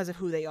 not because of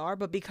who they are,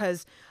 but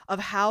because of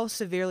how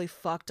severely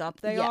fucked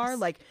up they are.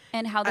 Like,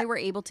 and how they were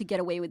able to get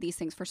away with these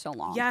things for so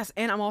long. Yes.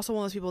 And I'm also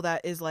one of those people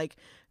that is like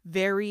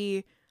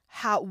very,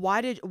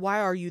 why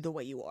are you the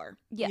way you are?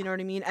 Yeah. You know what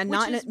I mean? And which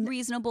not is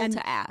reasonable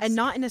to ask. And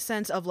not in a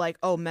sense of like,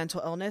 oh,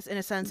 mental illness, in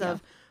a sense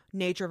of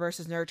nature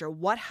versus nurture.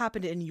 What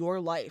happened in your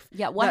life?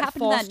 Yeah, what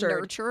happened to that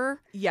nurture?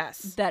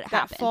 Yes, that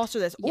happened. Foster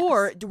this,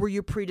 or were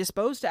you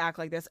predisposed to act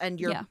like this, and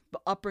your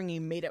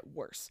upbringing made it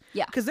worse?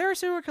 Yeah, because there are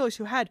serial killers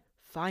who had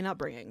fine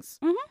upbringings,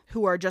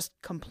 who are just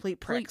complete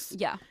pricks.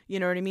 Yeah, you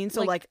know what I mean.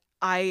 So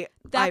I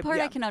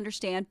can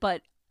understand,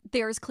 but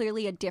there's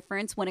clearly a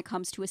difference when it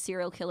comes to a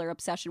serial killer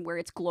obsession where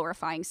it's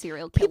glorifying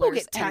serial killers. People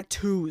get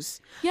tattoos.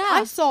 Yeah,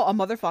 I saw a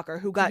motherfucker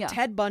who got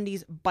Ted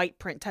Bundy's bite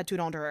print tattooed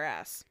onto her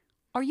ass.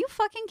 Are you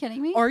fucking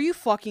kidding me? Are you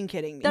fucking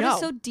kidding me? That is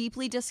so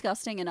deeply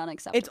disgusting and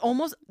unacceptable. It's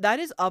almost, that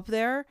is up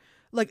there.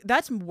 Like,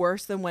 that's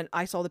worse than when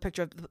I saw the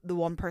picture of the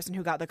one person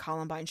who got the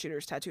Columbine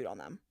shooters tattooed on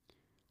them.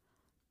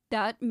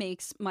 That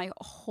makes my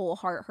whole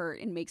heart hurt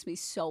and makes me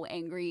so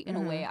angry in a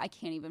way I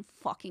can't even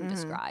fucking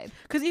describe.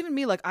 Because even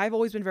me, like, I've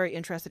always been very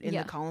interested in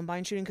the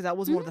Columbine shooting, because that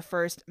was one of the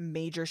first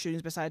major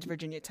shootings besides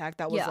Virginia Tech.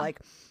 That was like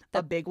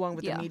a big one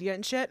with the media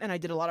and shit. And I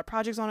did a lot of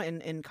projects on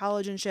it in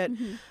college and shit.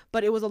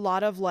 But it was a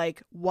lot of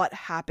like what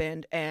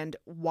happened and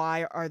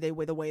why are they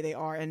the way they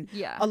are. And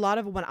a lot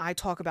of when I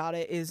talk about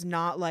it is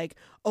not like,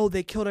 oh,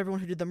 they killed everyone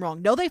who did them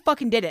wrong. No, they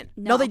fucking didn't.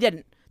 No, they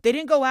didn't. They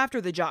didn't go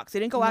after the jocks. They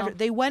didn't go after.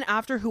 They went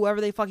after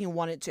whoever they fucking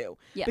wanted to.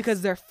 Yes.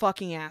 Because they're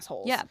fucking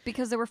assholes. Yeah,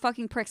 because they were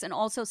fucking pricks. And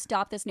also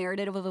stop this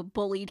narrative of a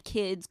bullied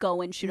kids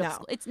go and shoot up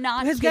school. It's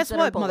not. Because guess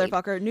what,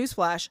 motherfucker?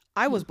 Newsflash.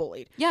 I was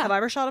bullied. Yeah. Have I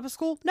ever shot up a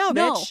school? No,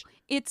 bitch.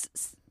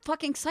 It's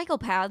fucking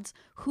psychopaths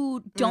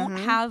who don't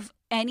have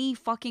any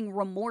fucking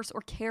remorse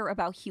or care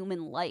about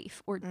human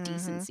life or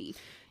decency.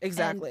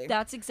 Exactly. And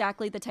that's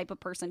exactly the type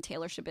of person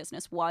Taylor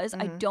Schabusiness was.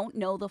 I don't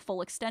know the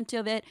full extent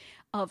of it,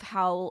 of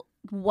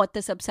what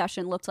this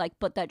obsession looked like,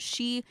 but that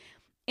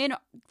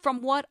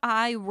from what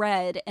I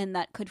read and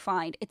that could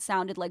find, it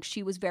sounded like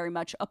she was very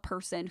much a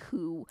person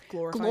who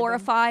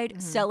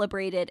glorified,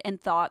 celebrated, and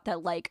thought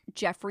that like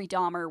Jeffrey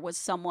Dahmer was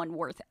someone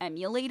worth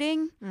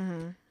emulating.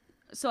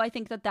 So I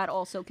think that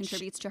also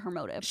contributes to her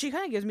motive. She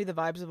kind of gives me the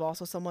vibes of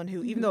also someone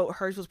who, even though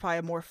hers was probably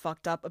a more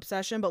fucked up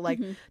obsession, but like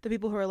the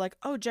people who are like,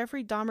 oh,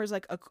 Jeffrey Dahmer's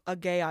like a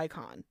gay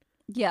icon.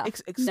 Yeah.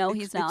 No,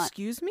 he's not.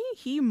 Excuse me?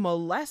 He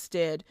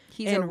molested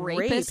He's a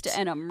rapist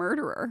and a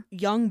murderer.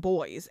 Young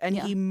boys. And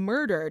he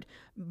murdered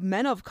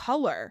men of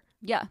color.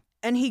 Yeah.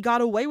 And he got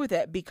away with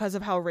it because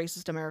of how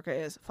racist America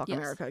is. Fuck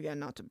America again,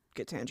 not to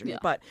get tangent.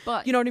 But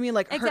you know what I mean?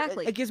 Like,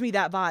 exactly. It gives me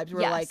that vibes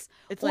where like,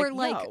 it's or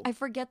like, no. I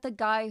forget the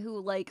guy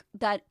who like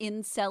that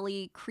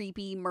incel-y,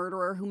 creepy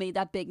murderer who made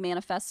that big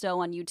manifesto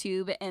on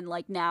YouTube. And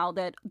like now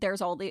that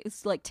there's all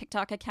these like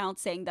TikTok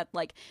accounts saying that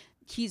like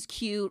he's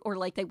cute or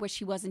like they wish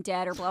he wasn't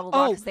dead or blah, blah,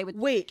 blah. Because they would.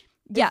 Wait.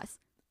 Yes.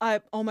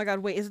 Oh my God!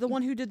 Wait, is it the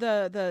one who did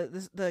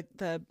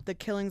the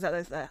killings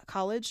at the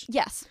college?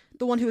 Yes,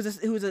 the one who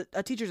was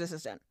a teacher's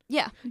assistant.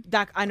 Yeah,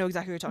 that I know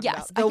exactly what you're talking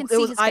about. I can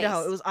see his Idaho.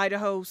 face. It was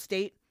Idaho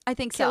State. I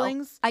think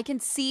killings. So. I can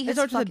see his. It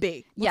starts with a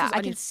B.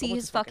 I can see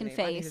his fucking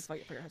face.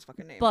 His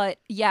fucking name. But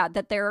yeah,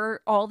 that there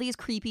are all these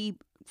creepy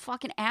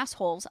fucking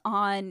assholes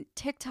on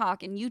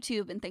TikTok and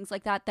YouTube and things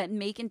like that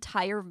make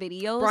entire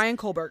videos. Brian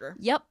Kohlberger.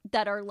 Yep,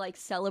 that are like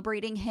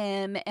celebrating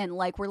him and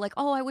like we're like,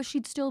 oh, I wish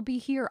he'd still be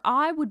here.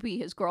 I would be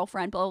his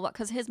girlfriend, blah, blah, blah.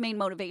 Because his main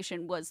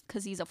motivation was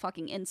because he's a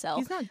fucking incel.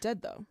 He's not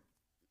dead though.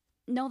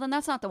 No, then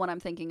that's not the one I'm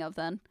thinking of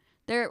then.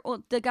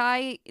 The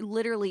guy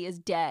literally is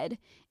dead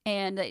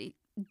and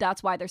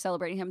that's why they're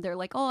celebrating him. They're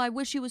like, oh, I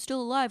wish he was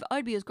still alive.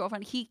 I'd be his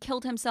girlfriend. He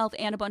killed himself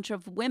and a bunch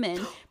of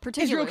women,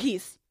 particularly. Israel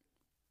Keith.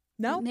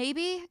 No?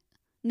 Maybe?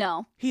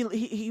 No.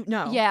 He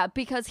no. Yeah,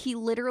 because he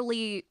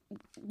literally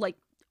like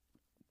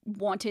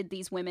wanted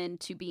these women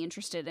to be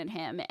interested in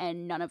him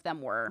and none of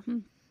them were.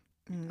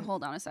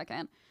 Hold on a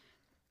second.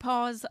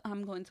 Pause.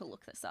 I'm going to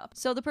look this up.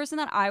 So the person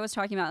that I was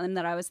talking about and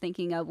that I was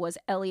thinking of was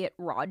Elliot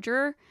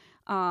Rodger.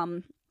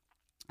 Oh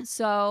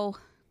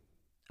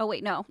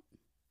wait, no.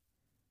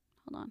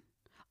 Hold on.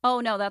 Oh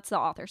no, that's the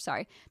author.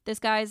 Sorry. This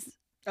guy's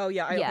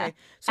okay.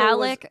 So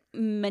Alec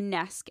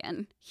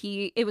Maneskin.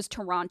 It was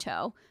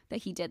Toronto that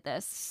he did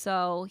this.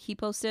 So he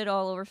posted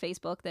all over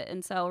Facebook that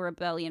incel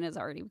rebellion has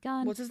already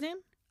begun. What's his name?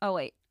 Oh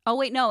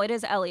wait, no, it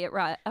is Elliot.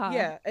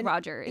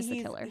 Rodger is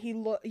the killer.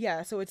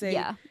 So it's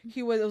a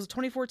It was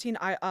 2014.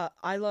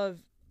 I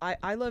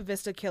Love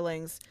Vista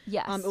killings.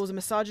 Yes. It was a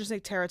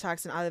misogynistic terror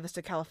attacks in Isla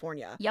Vista,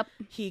 California. Yep.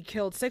 He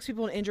killed 6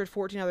 people and injured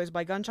 14 others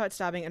by gunshot,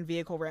 stabbing, and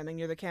vehicle ramming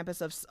near the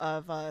campus of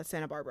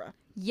Santa Barbara.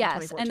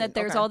 Yes, and that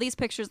there's all these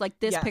pictures, like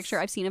this picture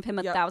I've seen of him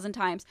 1,000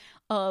 times,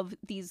 of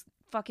these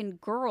fucking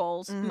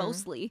girls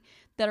mostly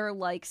that are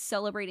like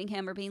celebrating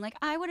him or being like,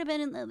 I would have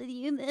been in love with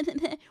you.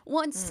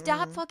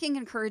 Stop fucking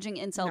encouraging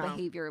incel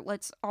behavior.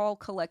 Let's all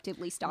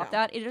collectively stop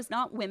that. It is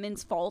not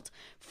women's fault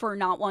for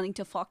not wanting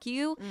to fuck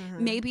you.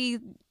 Maybe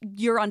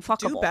you're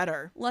unfuckable. Do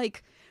better.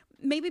 Like,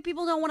 maybe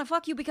people don't want to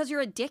fuck you because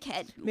you're a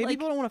dickhead. Maybe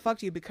people don't want to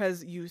fuck you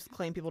because you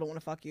claim people don't want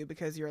to fuck you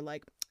because you're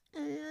like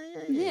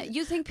Yeah,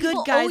 you think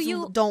people good guys owe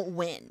you... don't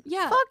win.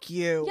 Yeah. Fuck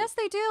you. Yes,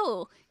 they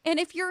do. And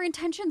if your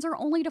intentions are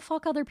only to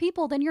fuck other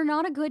people, then you're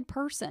not a good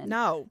person.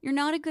 No. You're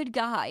not a good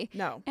guy.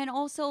 No. And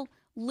also,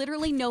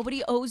 literally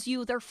nobody owes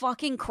you their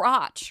fucking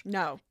crotch.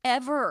 No.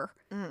 Ever.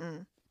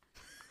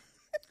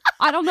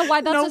 I don't know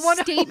why that's a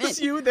statement. No one owes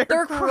you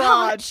their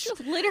crotch.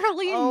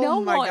 Literally no one.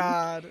 Oh my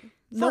God.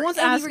 No one's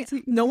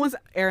asking. No one's,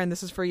 Aaron,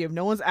 this is for you.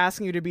 No one's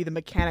asking you to be the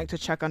mechanic to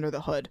check under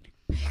the hood.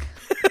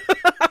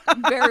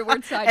 Very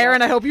weird side.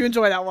 Aaron, I hope you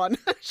enjoy that one.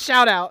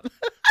 Shout out.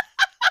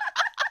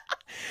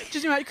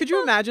 Just imagine, could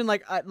you imagine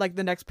like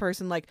the next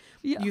person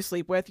you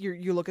sleep with,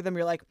 you look at them,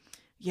 you're like,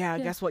 yeah,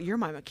 guess what? You're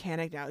my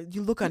mechanic now.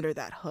 You look under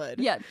that hood.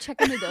 Yeah,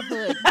 check under the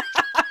hood.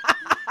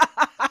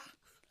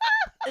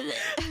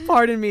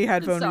 Pardon me,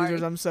 headphone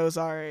users. I'm so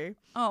sorry.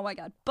 Oh my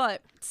God.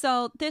 But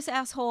so this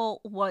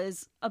asshole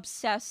was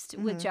obsessed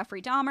with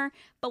Jeffrey Dahmer.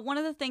 But one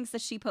of the things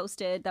that she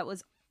posted that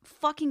was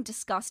fucking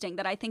disgusting,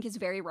 that I think is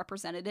very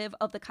representative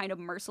of the kind of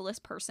merciless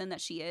person that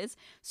she is.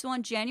 So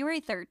on January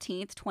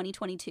 13th,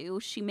 2022,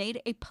 she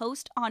made a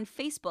post on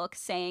Facebook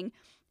saying,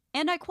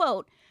 and I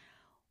quote,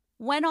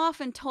 "Went off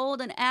and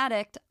told an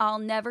addict I'll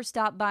never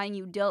stop buying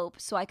you dope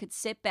so I could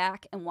sit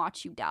back and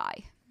watch you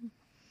die."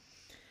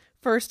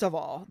 First of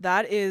all,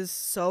 that is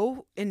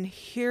so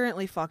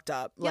inherently fucked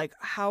up. Yep. Like,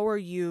 how are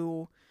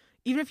you,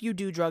 even if you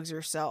do drugs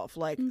yourself,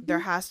 like, there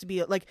has to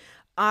be, like,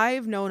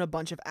 I've known a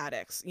bunch of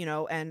addicts,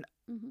 and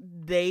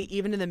they,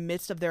 even in the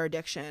midst of their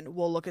addiction,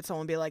 will look at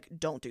someone and be like,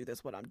 don't do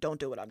what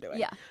I'm doing.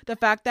 Yeah. The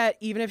fact that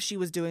even if she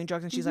was doing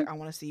drugs and she's like, I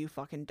want to see you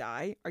fucking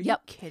die. Are you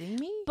kidding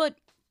me? But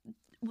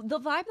the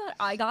vibe that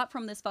I got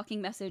from this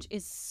fucking message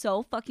is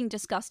so fucking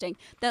disgusting,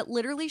 that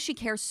literally she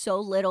cares so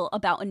little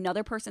about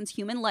another person's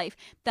human life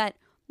that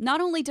not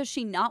only does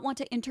she not want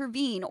to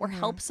intervene or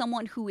help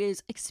someone who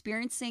is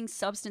experiencing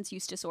substance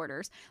use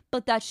disorders,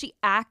 but that she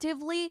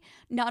actively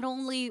not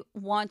only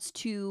wants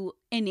to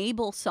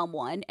enable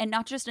someone, and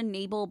not just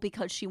enable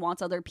because she wants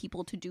other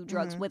people to do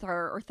drugs with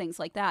her or things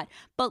like that,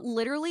 but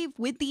literally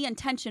with the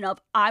intention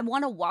of, I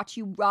want to watch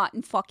you rot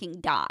and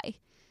fucking die.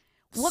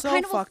 What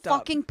kind of a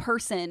fucking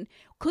person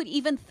could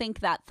even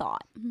think that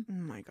thought? Oh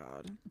my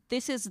God.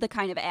 This is the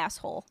kind of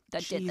asshole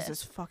that did this.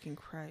 Jesus fucking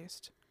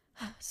Christ.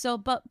 So,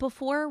 but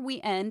before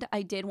we end,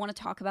 I did want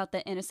to talk about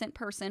the innocent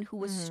person who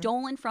was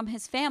stolen from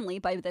his family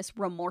by this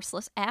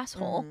remorseless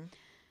asshole.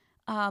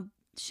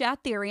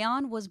 Shad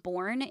Therion was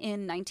born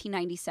in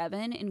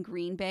 1997 in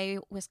Green Bay,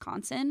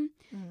 Wisconsin.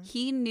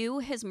 He knew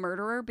his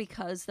murderer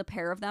because the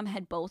pair of them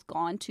had both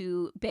gone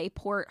to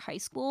Bayport High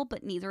School,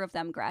 but neither of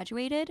them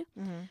graduated.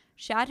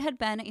 Shad had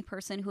been a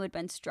person who had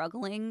been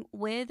struggling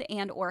with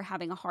and or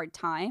having a hard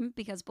time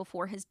because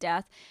before his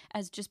death,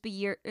 as just a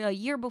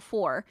year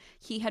before,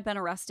 he had been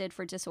arrested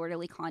for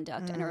disorderly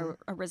conduct and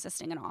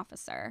resisting an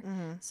officer.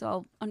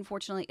 So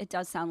unfortunately, it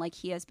does sound like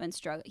he had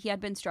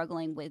been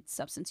struggling with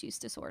substance use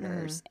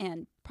disorders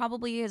and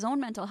probably his own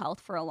mental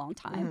health for a long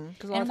time.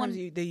 Because a lot of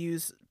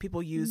times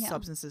people use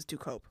substances to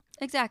cope.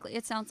 Exactly.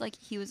 It sounds like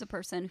he was a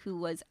person who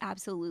was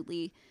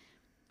absolutely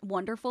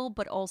wonderful,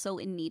 but also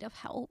in need of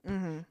help.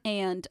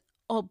 And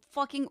a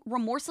fucking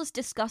remorseless,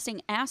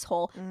 disgusting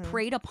asshole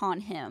preyed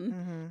upon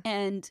him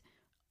and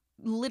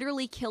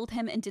literally killed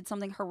him and did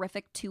something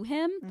horrific to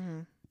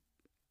him.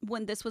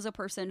 When this was a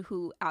person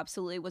who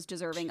absolutely was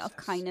deserving of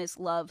kindness,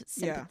 love,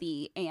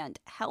 sympathy, and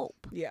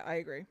help. Yeah, I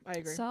agree.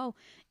 So,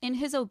 in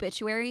his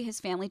obituary, his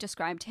family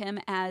described him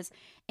as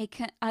a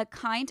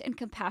kind and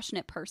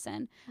compassionate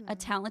person, a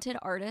talented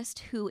artist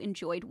who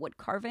enjoyed wood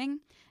carving,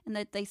 and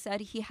that they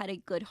said he had a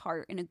good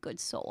heart and a good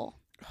soul.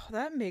 Oh,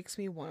 that makes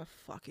me want to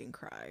fucking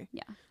cry.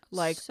 Yeah.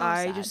 Like, so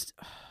I sad. just...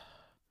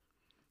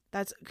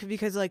 That's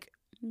because, like,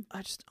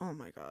 I just... Oh,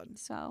 my God.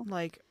 So...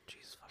 Like,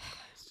 Jesus fucking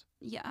Christ.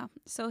 Yeah.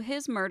 So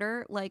his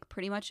murder, like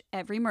pretty much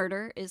every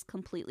murder, is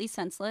completely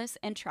senseless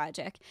and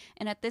tragic.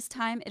 And at this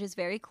time, it is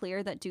very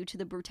clear that due to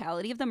the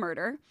brutality of the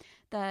murder,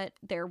 that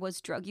there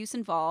was drug use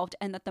involved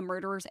and that the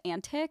murderer's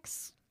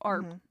antics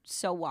are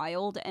so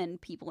wild and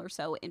people are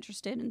so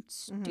interested in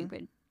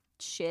stupid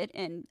shit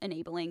and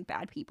enabling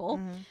bad people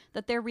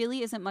that there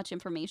really isn't much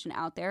information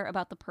out there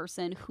about the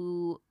person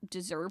who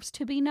deserves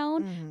to be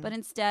known, but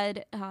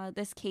instead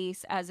this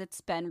case, as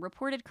it's been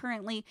reported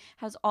currently,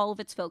 has all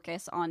of its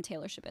focus on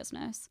Taylor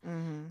Schabusiness.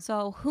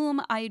 So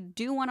whom I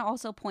do want to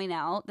also point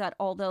out that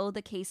although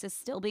the case is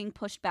still being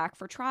pushed back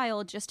for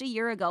trial, just a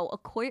year ago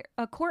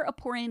a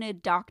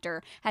court-appointed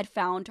doctor had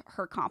found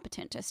her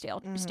competent to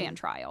stand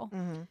trial.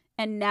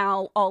 And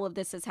now all of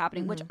this is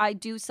happening, which I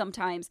do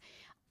sometimes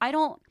I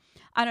don't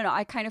know.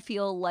 I kind of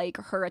feel like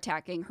her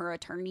attacking her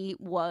attorney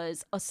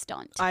was a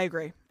stunt. I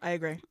agree.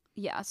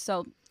 Yeah,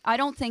 so I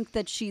don't think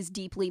that she's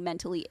deeply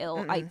mentally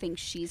ill. I think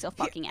she's a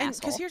fucking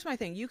asshole. Because here's my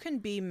thing. You can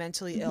be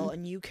mentally ill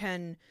and you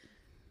can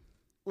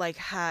like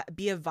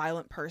be a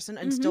violent person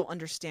and still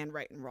understand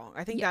right and wrong.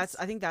 I think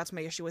that's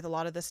my issue with a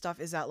lot of this stuff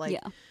is that like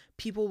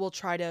people will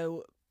try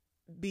to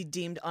be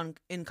deemed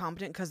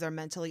incompetent because they're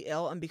mentally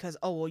ill and because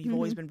you've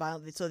always been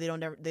violent, so they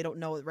don't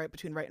know right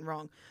between right and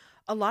wrong.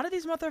 a lot of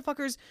these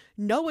motherfuckers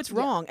know it's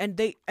wrong, and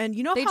they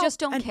just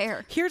don't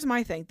care. Here's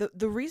my thing: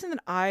 the reason that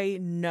I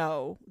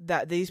know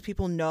that these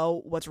people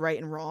know what's right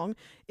and wrong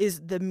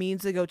is the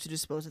means they go to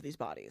dispose of these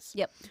bodies.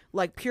 Yep.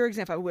 Like, pure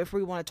example, if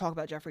we want to talk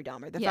about Jeffrey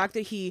Dahmer, the fact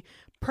that he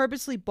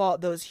purposely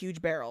bought those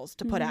huge barrels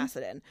to put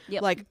acid in,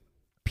 like.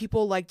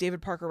 People like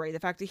David Parker Ray, the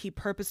fact that he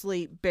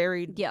purposely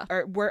buried,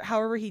 or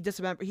however he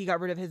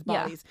got rid of his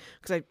bodies,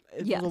 because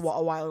it was a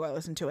while ago I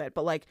listened to it,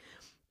 but like,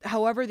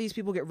 however these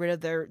people get rid of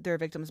their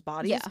victims'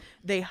 bodies,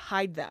 they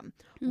hide them.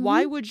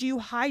 Why would you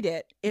hide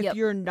it if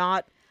you're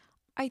not?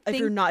 If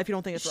you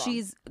don't think it's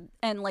wrong.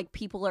 And like,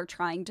 people are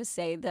trying to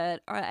say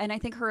that, and I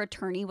think her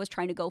attorney was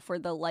trying to go for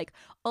the like,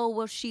 oh,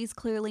 well, she's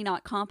clearly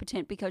not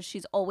competent because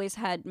she's always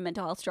had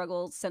mental health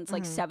struggles since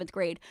like 7th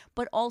grade,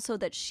 but also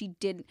that she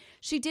did,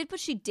 but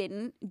she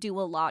didn't do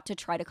a lot to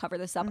try to cover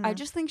this up. I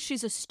just think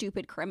she's a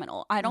stupid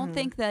criminal. I don't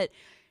think that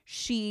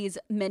she's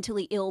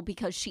mentally ill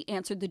because she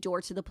answered the door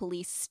to the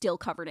police still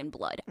covered in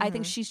blood. I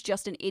think she's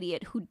just an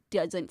idiot who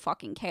doesn't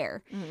fucking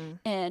care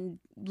and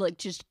like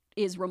just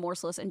is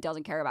remorseless and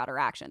doesn't care about her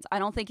actions. I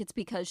don't think it's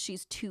because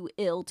she's too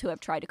ill to have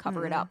tried to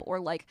cover it up,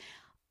 or like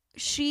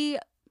she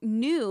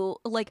knew,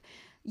 like,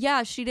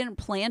 yeah, she didn't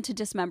plan to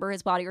dismember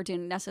his body or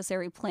didn't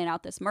necessarily plan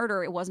out this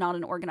murder. It was not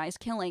an organized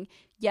killing.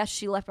 Yes,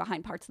 she left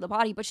behind parts of the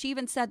body, but she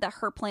even said that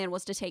her plan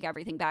was to take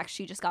everything back.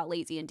 She just got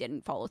lazy and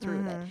didn't follow through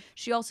with it.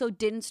 She also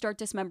didn't start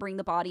dismembering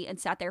the body and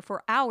sat there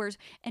for hours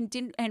and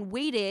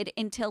waited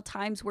until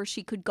times where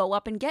she could go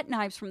up and get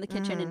knives from the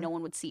kitchen and no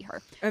one would see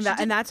her. And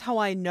that's how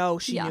I know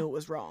she knew it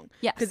was wrong.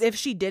 Yes. Because if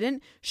she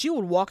didn't, she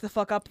would walk the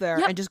fuck up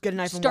there and just get a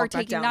knife and walk back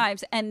down. Start taking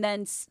knives, and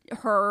then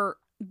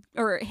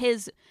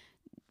his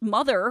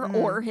mother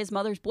or his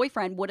mother's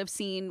boyfriend would have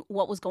seen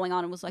what was going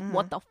on and was like,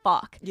 what the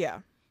fuck? Yeah.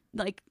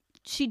 Like,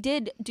 she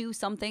did do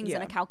some things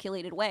in a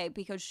calculated way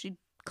because she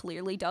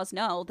clearly does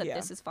know that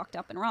this is fucked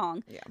up and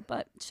wrong. Yeah.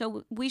 But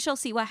so we shall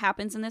see what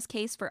happens in this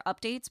case for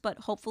updates, but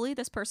hopefully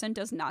this person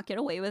does not get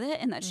away with it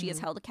and that she is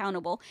held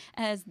accountable,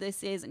 as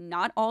this is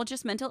not all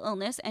just mental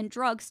illness and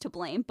drugs to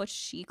blame, but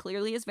she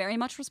clearly is very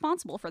much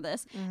responsible for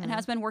this and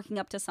has been working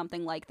up to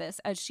something like this,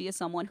 as she is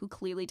someone who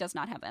clearly does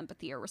not have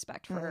empathy or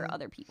respect for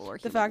other people or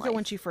human fact life. That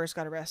when she first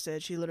got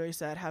arrested, she literally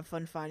said, have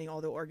fun finding all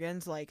the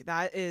organs, like,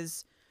 that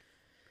is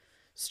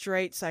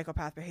straight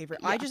psychopath behavior.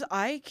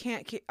 I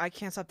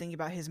can't stop thinking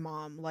about his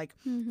mom, like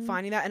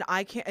finding that, and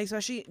I can't,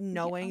 especially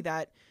knowing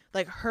that,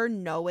 like, her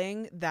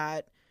knowing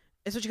that,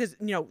 especially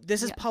because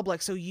this is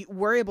public, so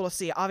we're able to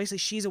see it. Obviously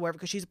she's aware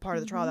because she's a part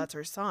of the trial. That's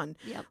her son.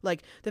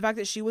 Like, the fact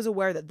that she was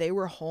aware that they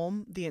were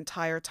home the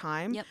entire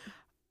time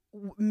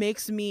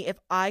makes me, if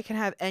I can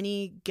have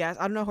any guess,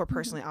 I don't know her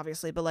personally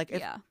obviously, but like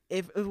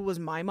if it was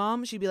my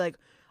mom, she'd be like,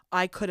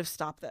 I could have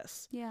stopped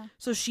this. Yeah.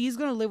 So she's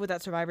going to live with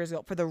that survivor's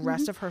guilt for the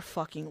rest of her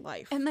fucking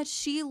life. And that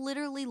she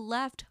literally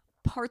left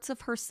parts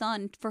of her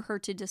son for her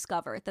to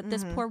discover. That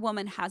this poor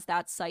woman has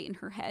that sight in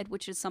her head,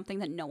 which is something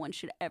that no one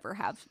should ever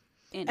have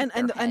in their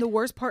head. And the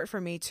worst part for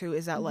me too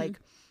is that like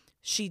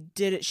she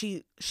did it.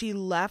 She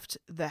left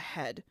the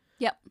head.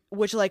 Yep.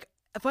 Which, like,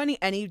 finding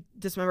any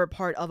dismembered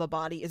part of a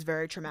body is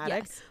very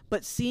traumatic. Yes.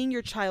 But seeing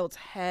your child's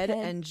head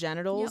and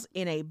genitals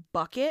in a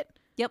bucket.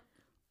 Yep.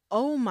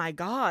 Oh my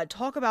God.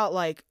 Talk about,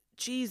 like,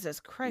 Jesus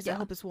Christ, I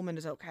hope this woman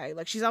is okay.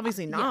 Like, she's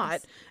obviously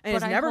not, and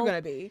is never going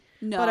to be.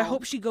 No. But I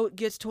hope she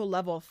gets to a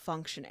level of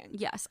functioning.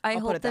 Yes, I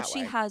hope that she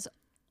has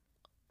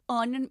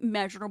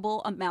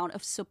unmeasurable amount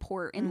of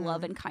support and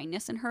love and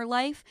kindness in her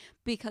life,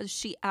 because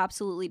she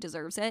absolutely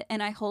deserves it.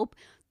 And I hope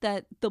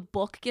that the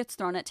book gets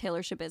thrown at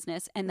Taylor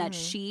Schabusiness, and that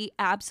she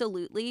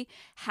absolutely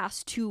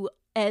has to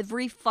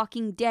every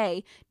fucking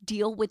day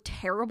deal with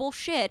terrible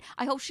shit.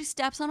 I hope she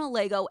steps on a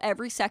Lego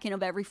every second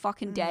of every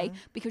fucking day,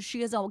 because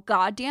she is a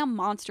goddamn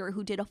monster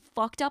who did a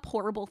fucked up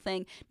horrible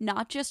thing,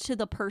 not just to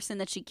the person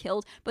that she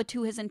killed, but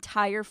to his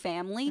entire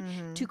family,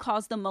 to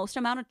cause the most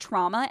amount of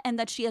trauma, and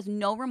that she has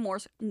no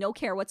remorse, no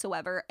care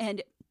whatsoever,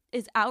 and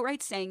is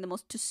outright saying the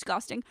most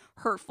disgusting,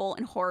 hurtful,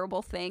 and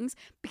horrible things,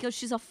 because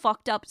she's a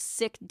fucked up,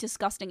 sick,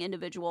 disgusting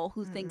individual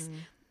who thinks,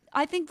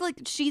 I think,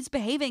 like, she's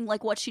behaving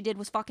like what she did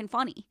was fucking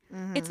funny.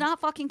 It's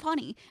not fucking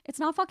funny. It's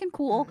not fucking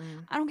cool.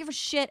 I don't give a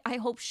shit. I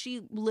hope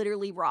she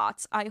literally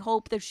rots. I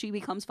hope that she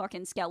becomes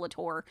fucking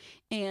Skeletor,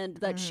 and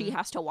that she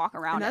has to walk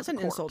around. And that's an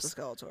corpse. Insult to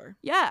Skeletor.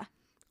 Yeah.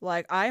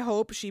 Like, I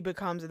hope she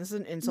becomes, and this is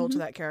an insult to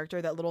that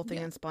character, that little thing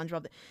in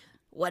SpongeBob.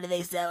 What are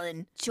they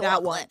selling?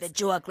 That one, the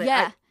chocolate.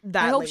 Yeah.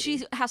 I hope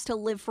she has to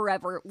live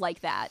forever like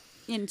that,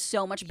 in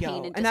so much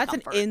pain and discomfort. And that's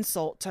an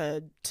insult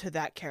to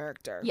that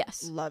character.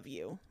 Yes. Love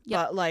you. Yep.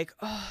 But, like,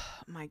 oh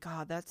my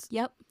God, that's...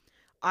 Yep.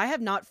 I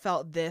have not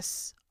felt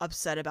this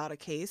upset about a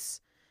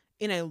case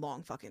in a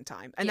long fucking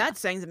time. And that's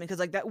saying something because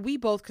like that we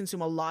both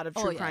consume a lot of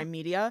true crime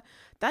media.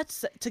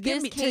 That's to get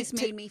this me case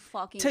made me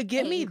fucking to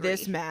get angry. me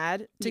this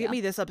mad, to get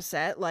me this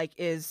upset, like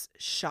is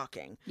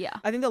shocking. Yeah.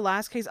 I think the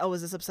last case I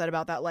was this upset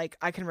about that like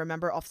I can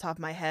remember off the top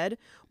of my head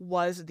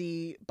was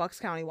the Bucks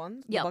County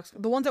ones.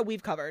 The ones that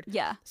we've covered.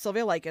 Yeah.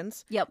 Sylvia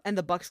Likens. Yep. And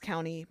the Bucks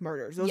County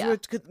murders. Those were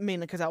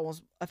mainly because that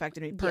was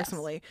affected me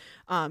personally.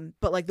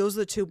 But like those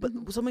are the two. But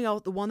something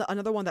else,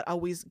 another one that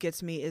always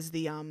gets me is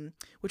the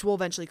which we'll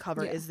eventually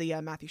cover is the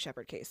Matthew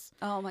Shepard case.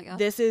 Oh my god.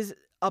 This is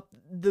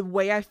the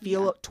way I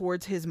feel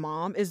towards his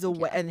mom is the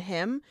way, and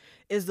him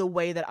is the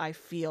way that I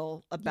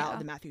feel about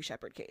the Matthew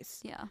Shepard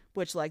case. Yeah.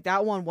 Which like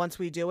that one, once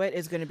we do it,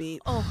 is going to be.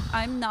 Oh,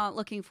 I'm not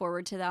looking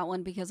forward to that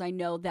one because I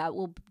know that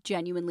will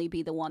genuinely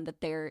be the one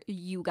that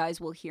you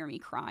guys will hear me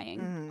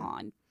crying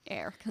on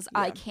air because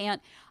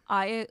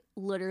I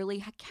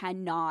literally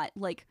cannot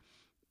like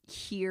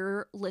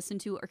listen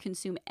to or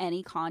consume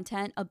any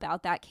content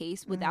about that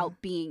case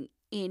without being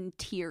in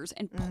tears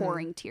and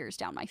pouring tears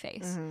down my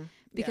face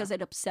because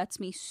it upsets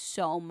me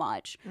so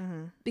much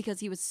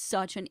because he was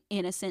such an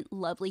innocent,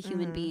 lovely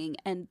human being,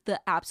 and the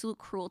absolute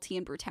cruelty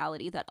and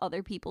brutality that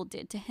other people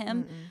did to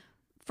him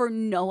for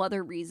no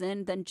other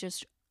reason than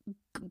just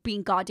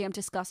being goddamn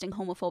disgusting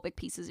homophobic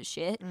pieces of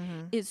shit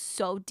is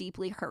so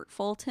deeply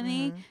hurtful to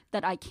me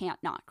that I can't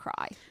not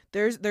cry.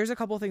 There's a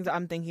couple of things that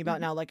I'm thinking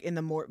about now, like in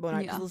the when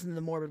I listened to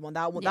the morbid one.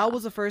 That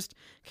was the first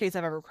case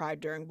I've ever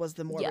cried during, was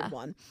the morbid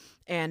one.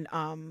 And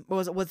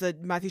was the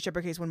Matthew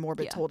Shepard case when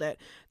Morbid told it.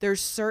 There's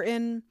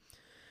certain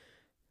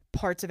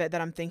parts of it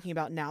that I'm thinking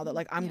about now that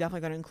like I'm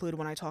definitely going to include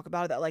when I talk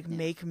about it that like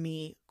make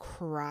me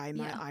cry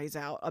my eyes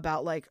out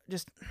about like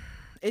just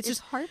it's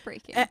just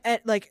heartbreaking.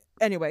 Like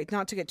anyway,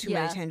 not to get too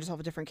many tangents off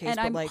a different case, and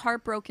but I'm like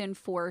heartbroken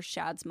for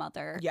Shad's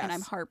mother, and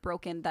I'm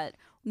heartbroken that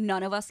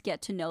none of us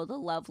get to know the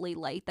lovely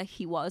light that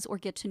he was or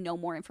get to know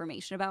more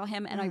information about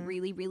him. And I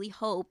really, really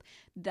hope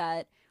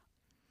that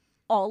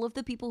all of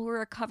the people who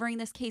are covering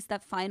this case,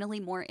 that finally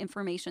more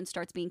information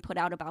starts being put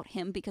out about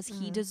him, because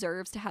he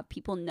deserves to have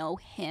people know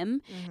him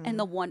and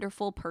the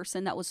wonderful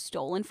person that was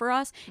stolen for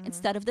us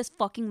instead of this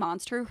fucking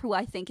monster who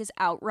I think is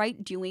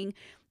outright doing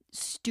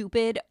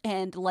stupid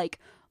and like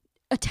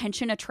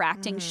attention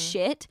attracting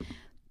shit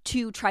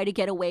to try to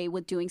get away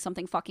with doing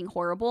something fucking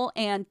horrible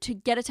and to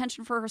get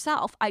attention for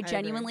herself. I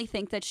genuinely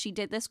think that she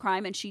did this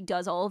crime and she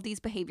does all of these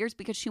behaviors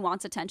because she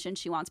wants attention.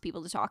 She wants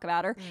people to talk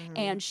about her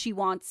and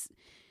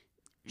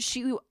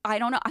I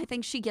don't know. I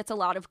think she gets a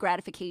lot of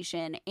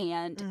gratification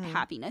and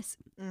happiness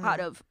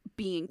out of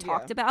being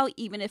talked about,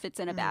 even if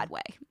it's in a bad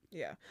way.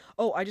 Yeah.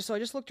 Oh, I just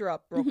looked her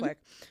up real quick.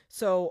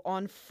 So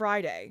on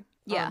Friday,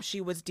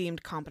 she was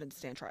deemed competent to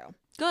stand trial.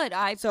 Good.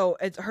 So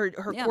it's her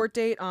court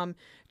date.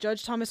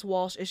 Judge Thomas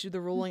Walsh issued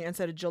the ruling and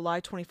set a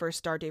July 21st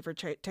start date for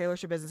Taylor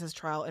Schabusiness'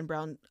 trial in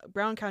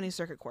Brown County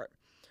Circuit Court.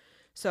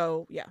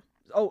 So yeah.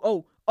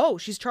 Oh,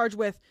 she's charged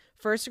with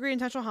first degree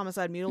intentional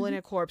homicide, mutilating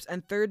a corpse,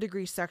 and third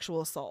degree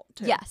sexual assault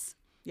too. Yes.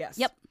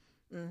 Yep.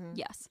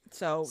 Yes.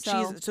 So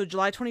she's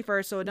July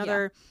 21st. So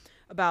another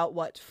about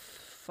what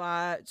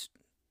 5?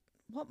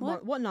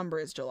 What number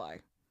is July?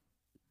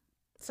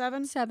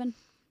 7.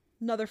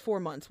 Another 4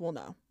 months, we'll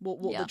know.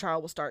 The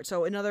trial will start.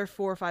 So another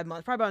 4 or 5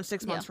 months, probably about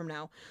 6 months from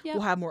now,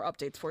 we'll have more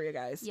updates for you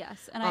guys.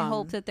 Yes, and I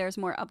hope that there's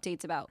more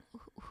updates about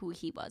who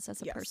he was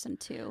as a person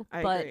too.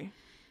 I agree.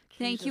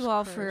 Thank you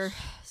all for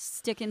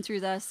sticking through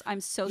this. I'm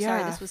so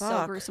sorry this was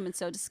so gruesome and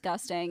so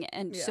disgusting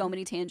and so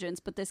many tangents,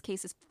 but this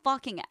case is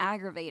fucking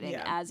aggravating,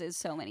 as is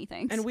so many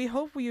things. And we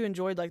hope you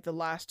enjoyed like the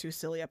last 2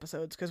 silly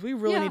episodes, because we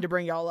really need to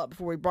bring y'all up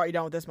before we brought you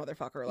down with this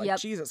motherfucker. Like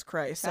Jesus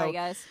Christ. Sorry,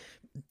 guys.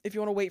 If you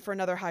want to wait for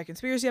another high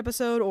conspiracy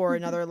episode or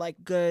another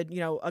like good,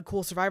 a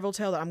cool survival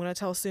tale that I'm going to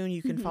tell soon,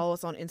 you can follow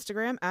us on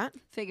Instagram at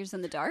Figures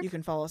in the Dark. You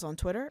can follow us on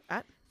Twitter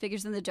at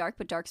Figures in the Dark,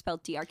 but dark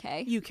spelled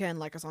DRK. You can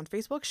like us on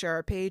Facebook, share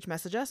our page,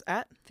 message us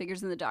at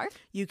Figures in the Dark.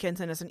 You can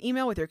send us an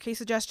email with your case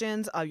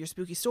suggestions, your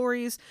spooky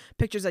stories,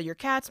 pictures of your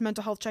cats,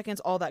 mental health check-ins,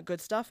 all that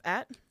good stuff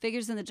at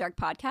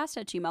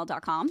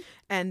figuresinthedarkpodcast@gmail.com.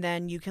 And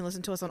then you can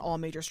listen to us on all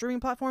major streaming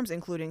platforms,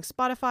 including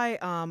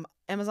Spotify,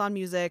 Amazon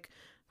Music,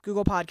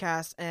 Google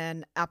Podcasts,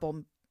 and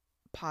Apple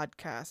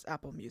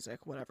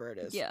Music, whatever it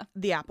is. Yeah.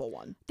 The Apple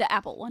one. The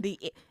Apple one. The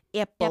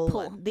Apple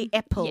one. The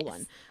Apple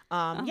one.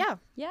 Yeah.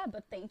 Yeah,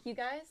 but thank you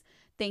guys.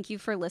 Thank you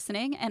for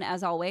listening. And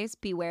as always,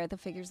 beware the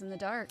figures in the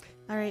dark.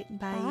 All right.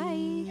 Bye.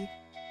 Bye.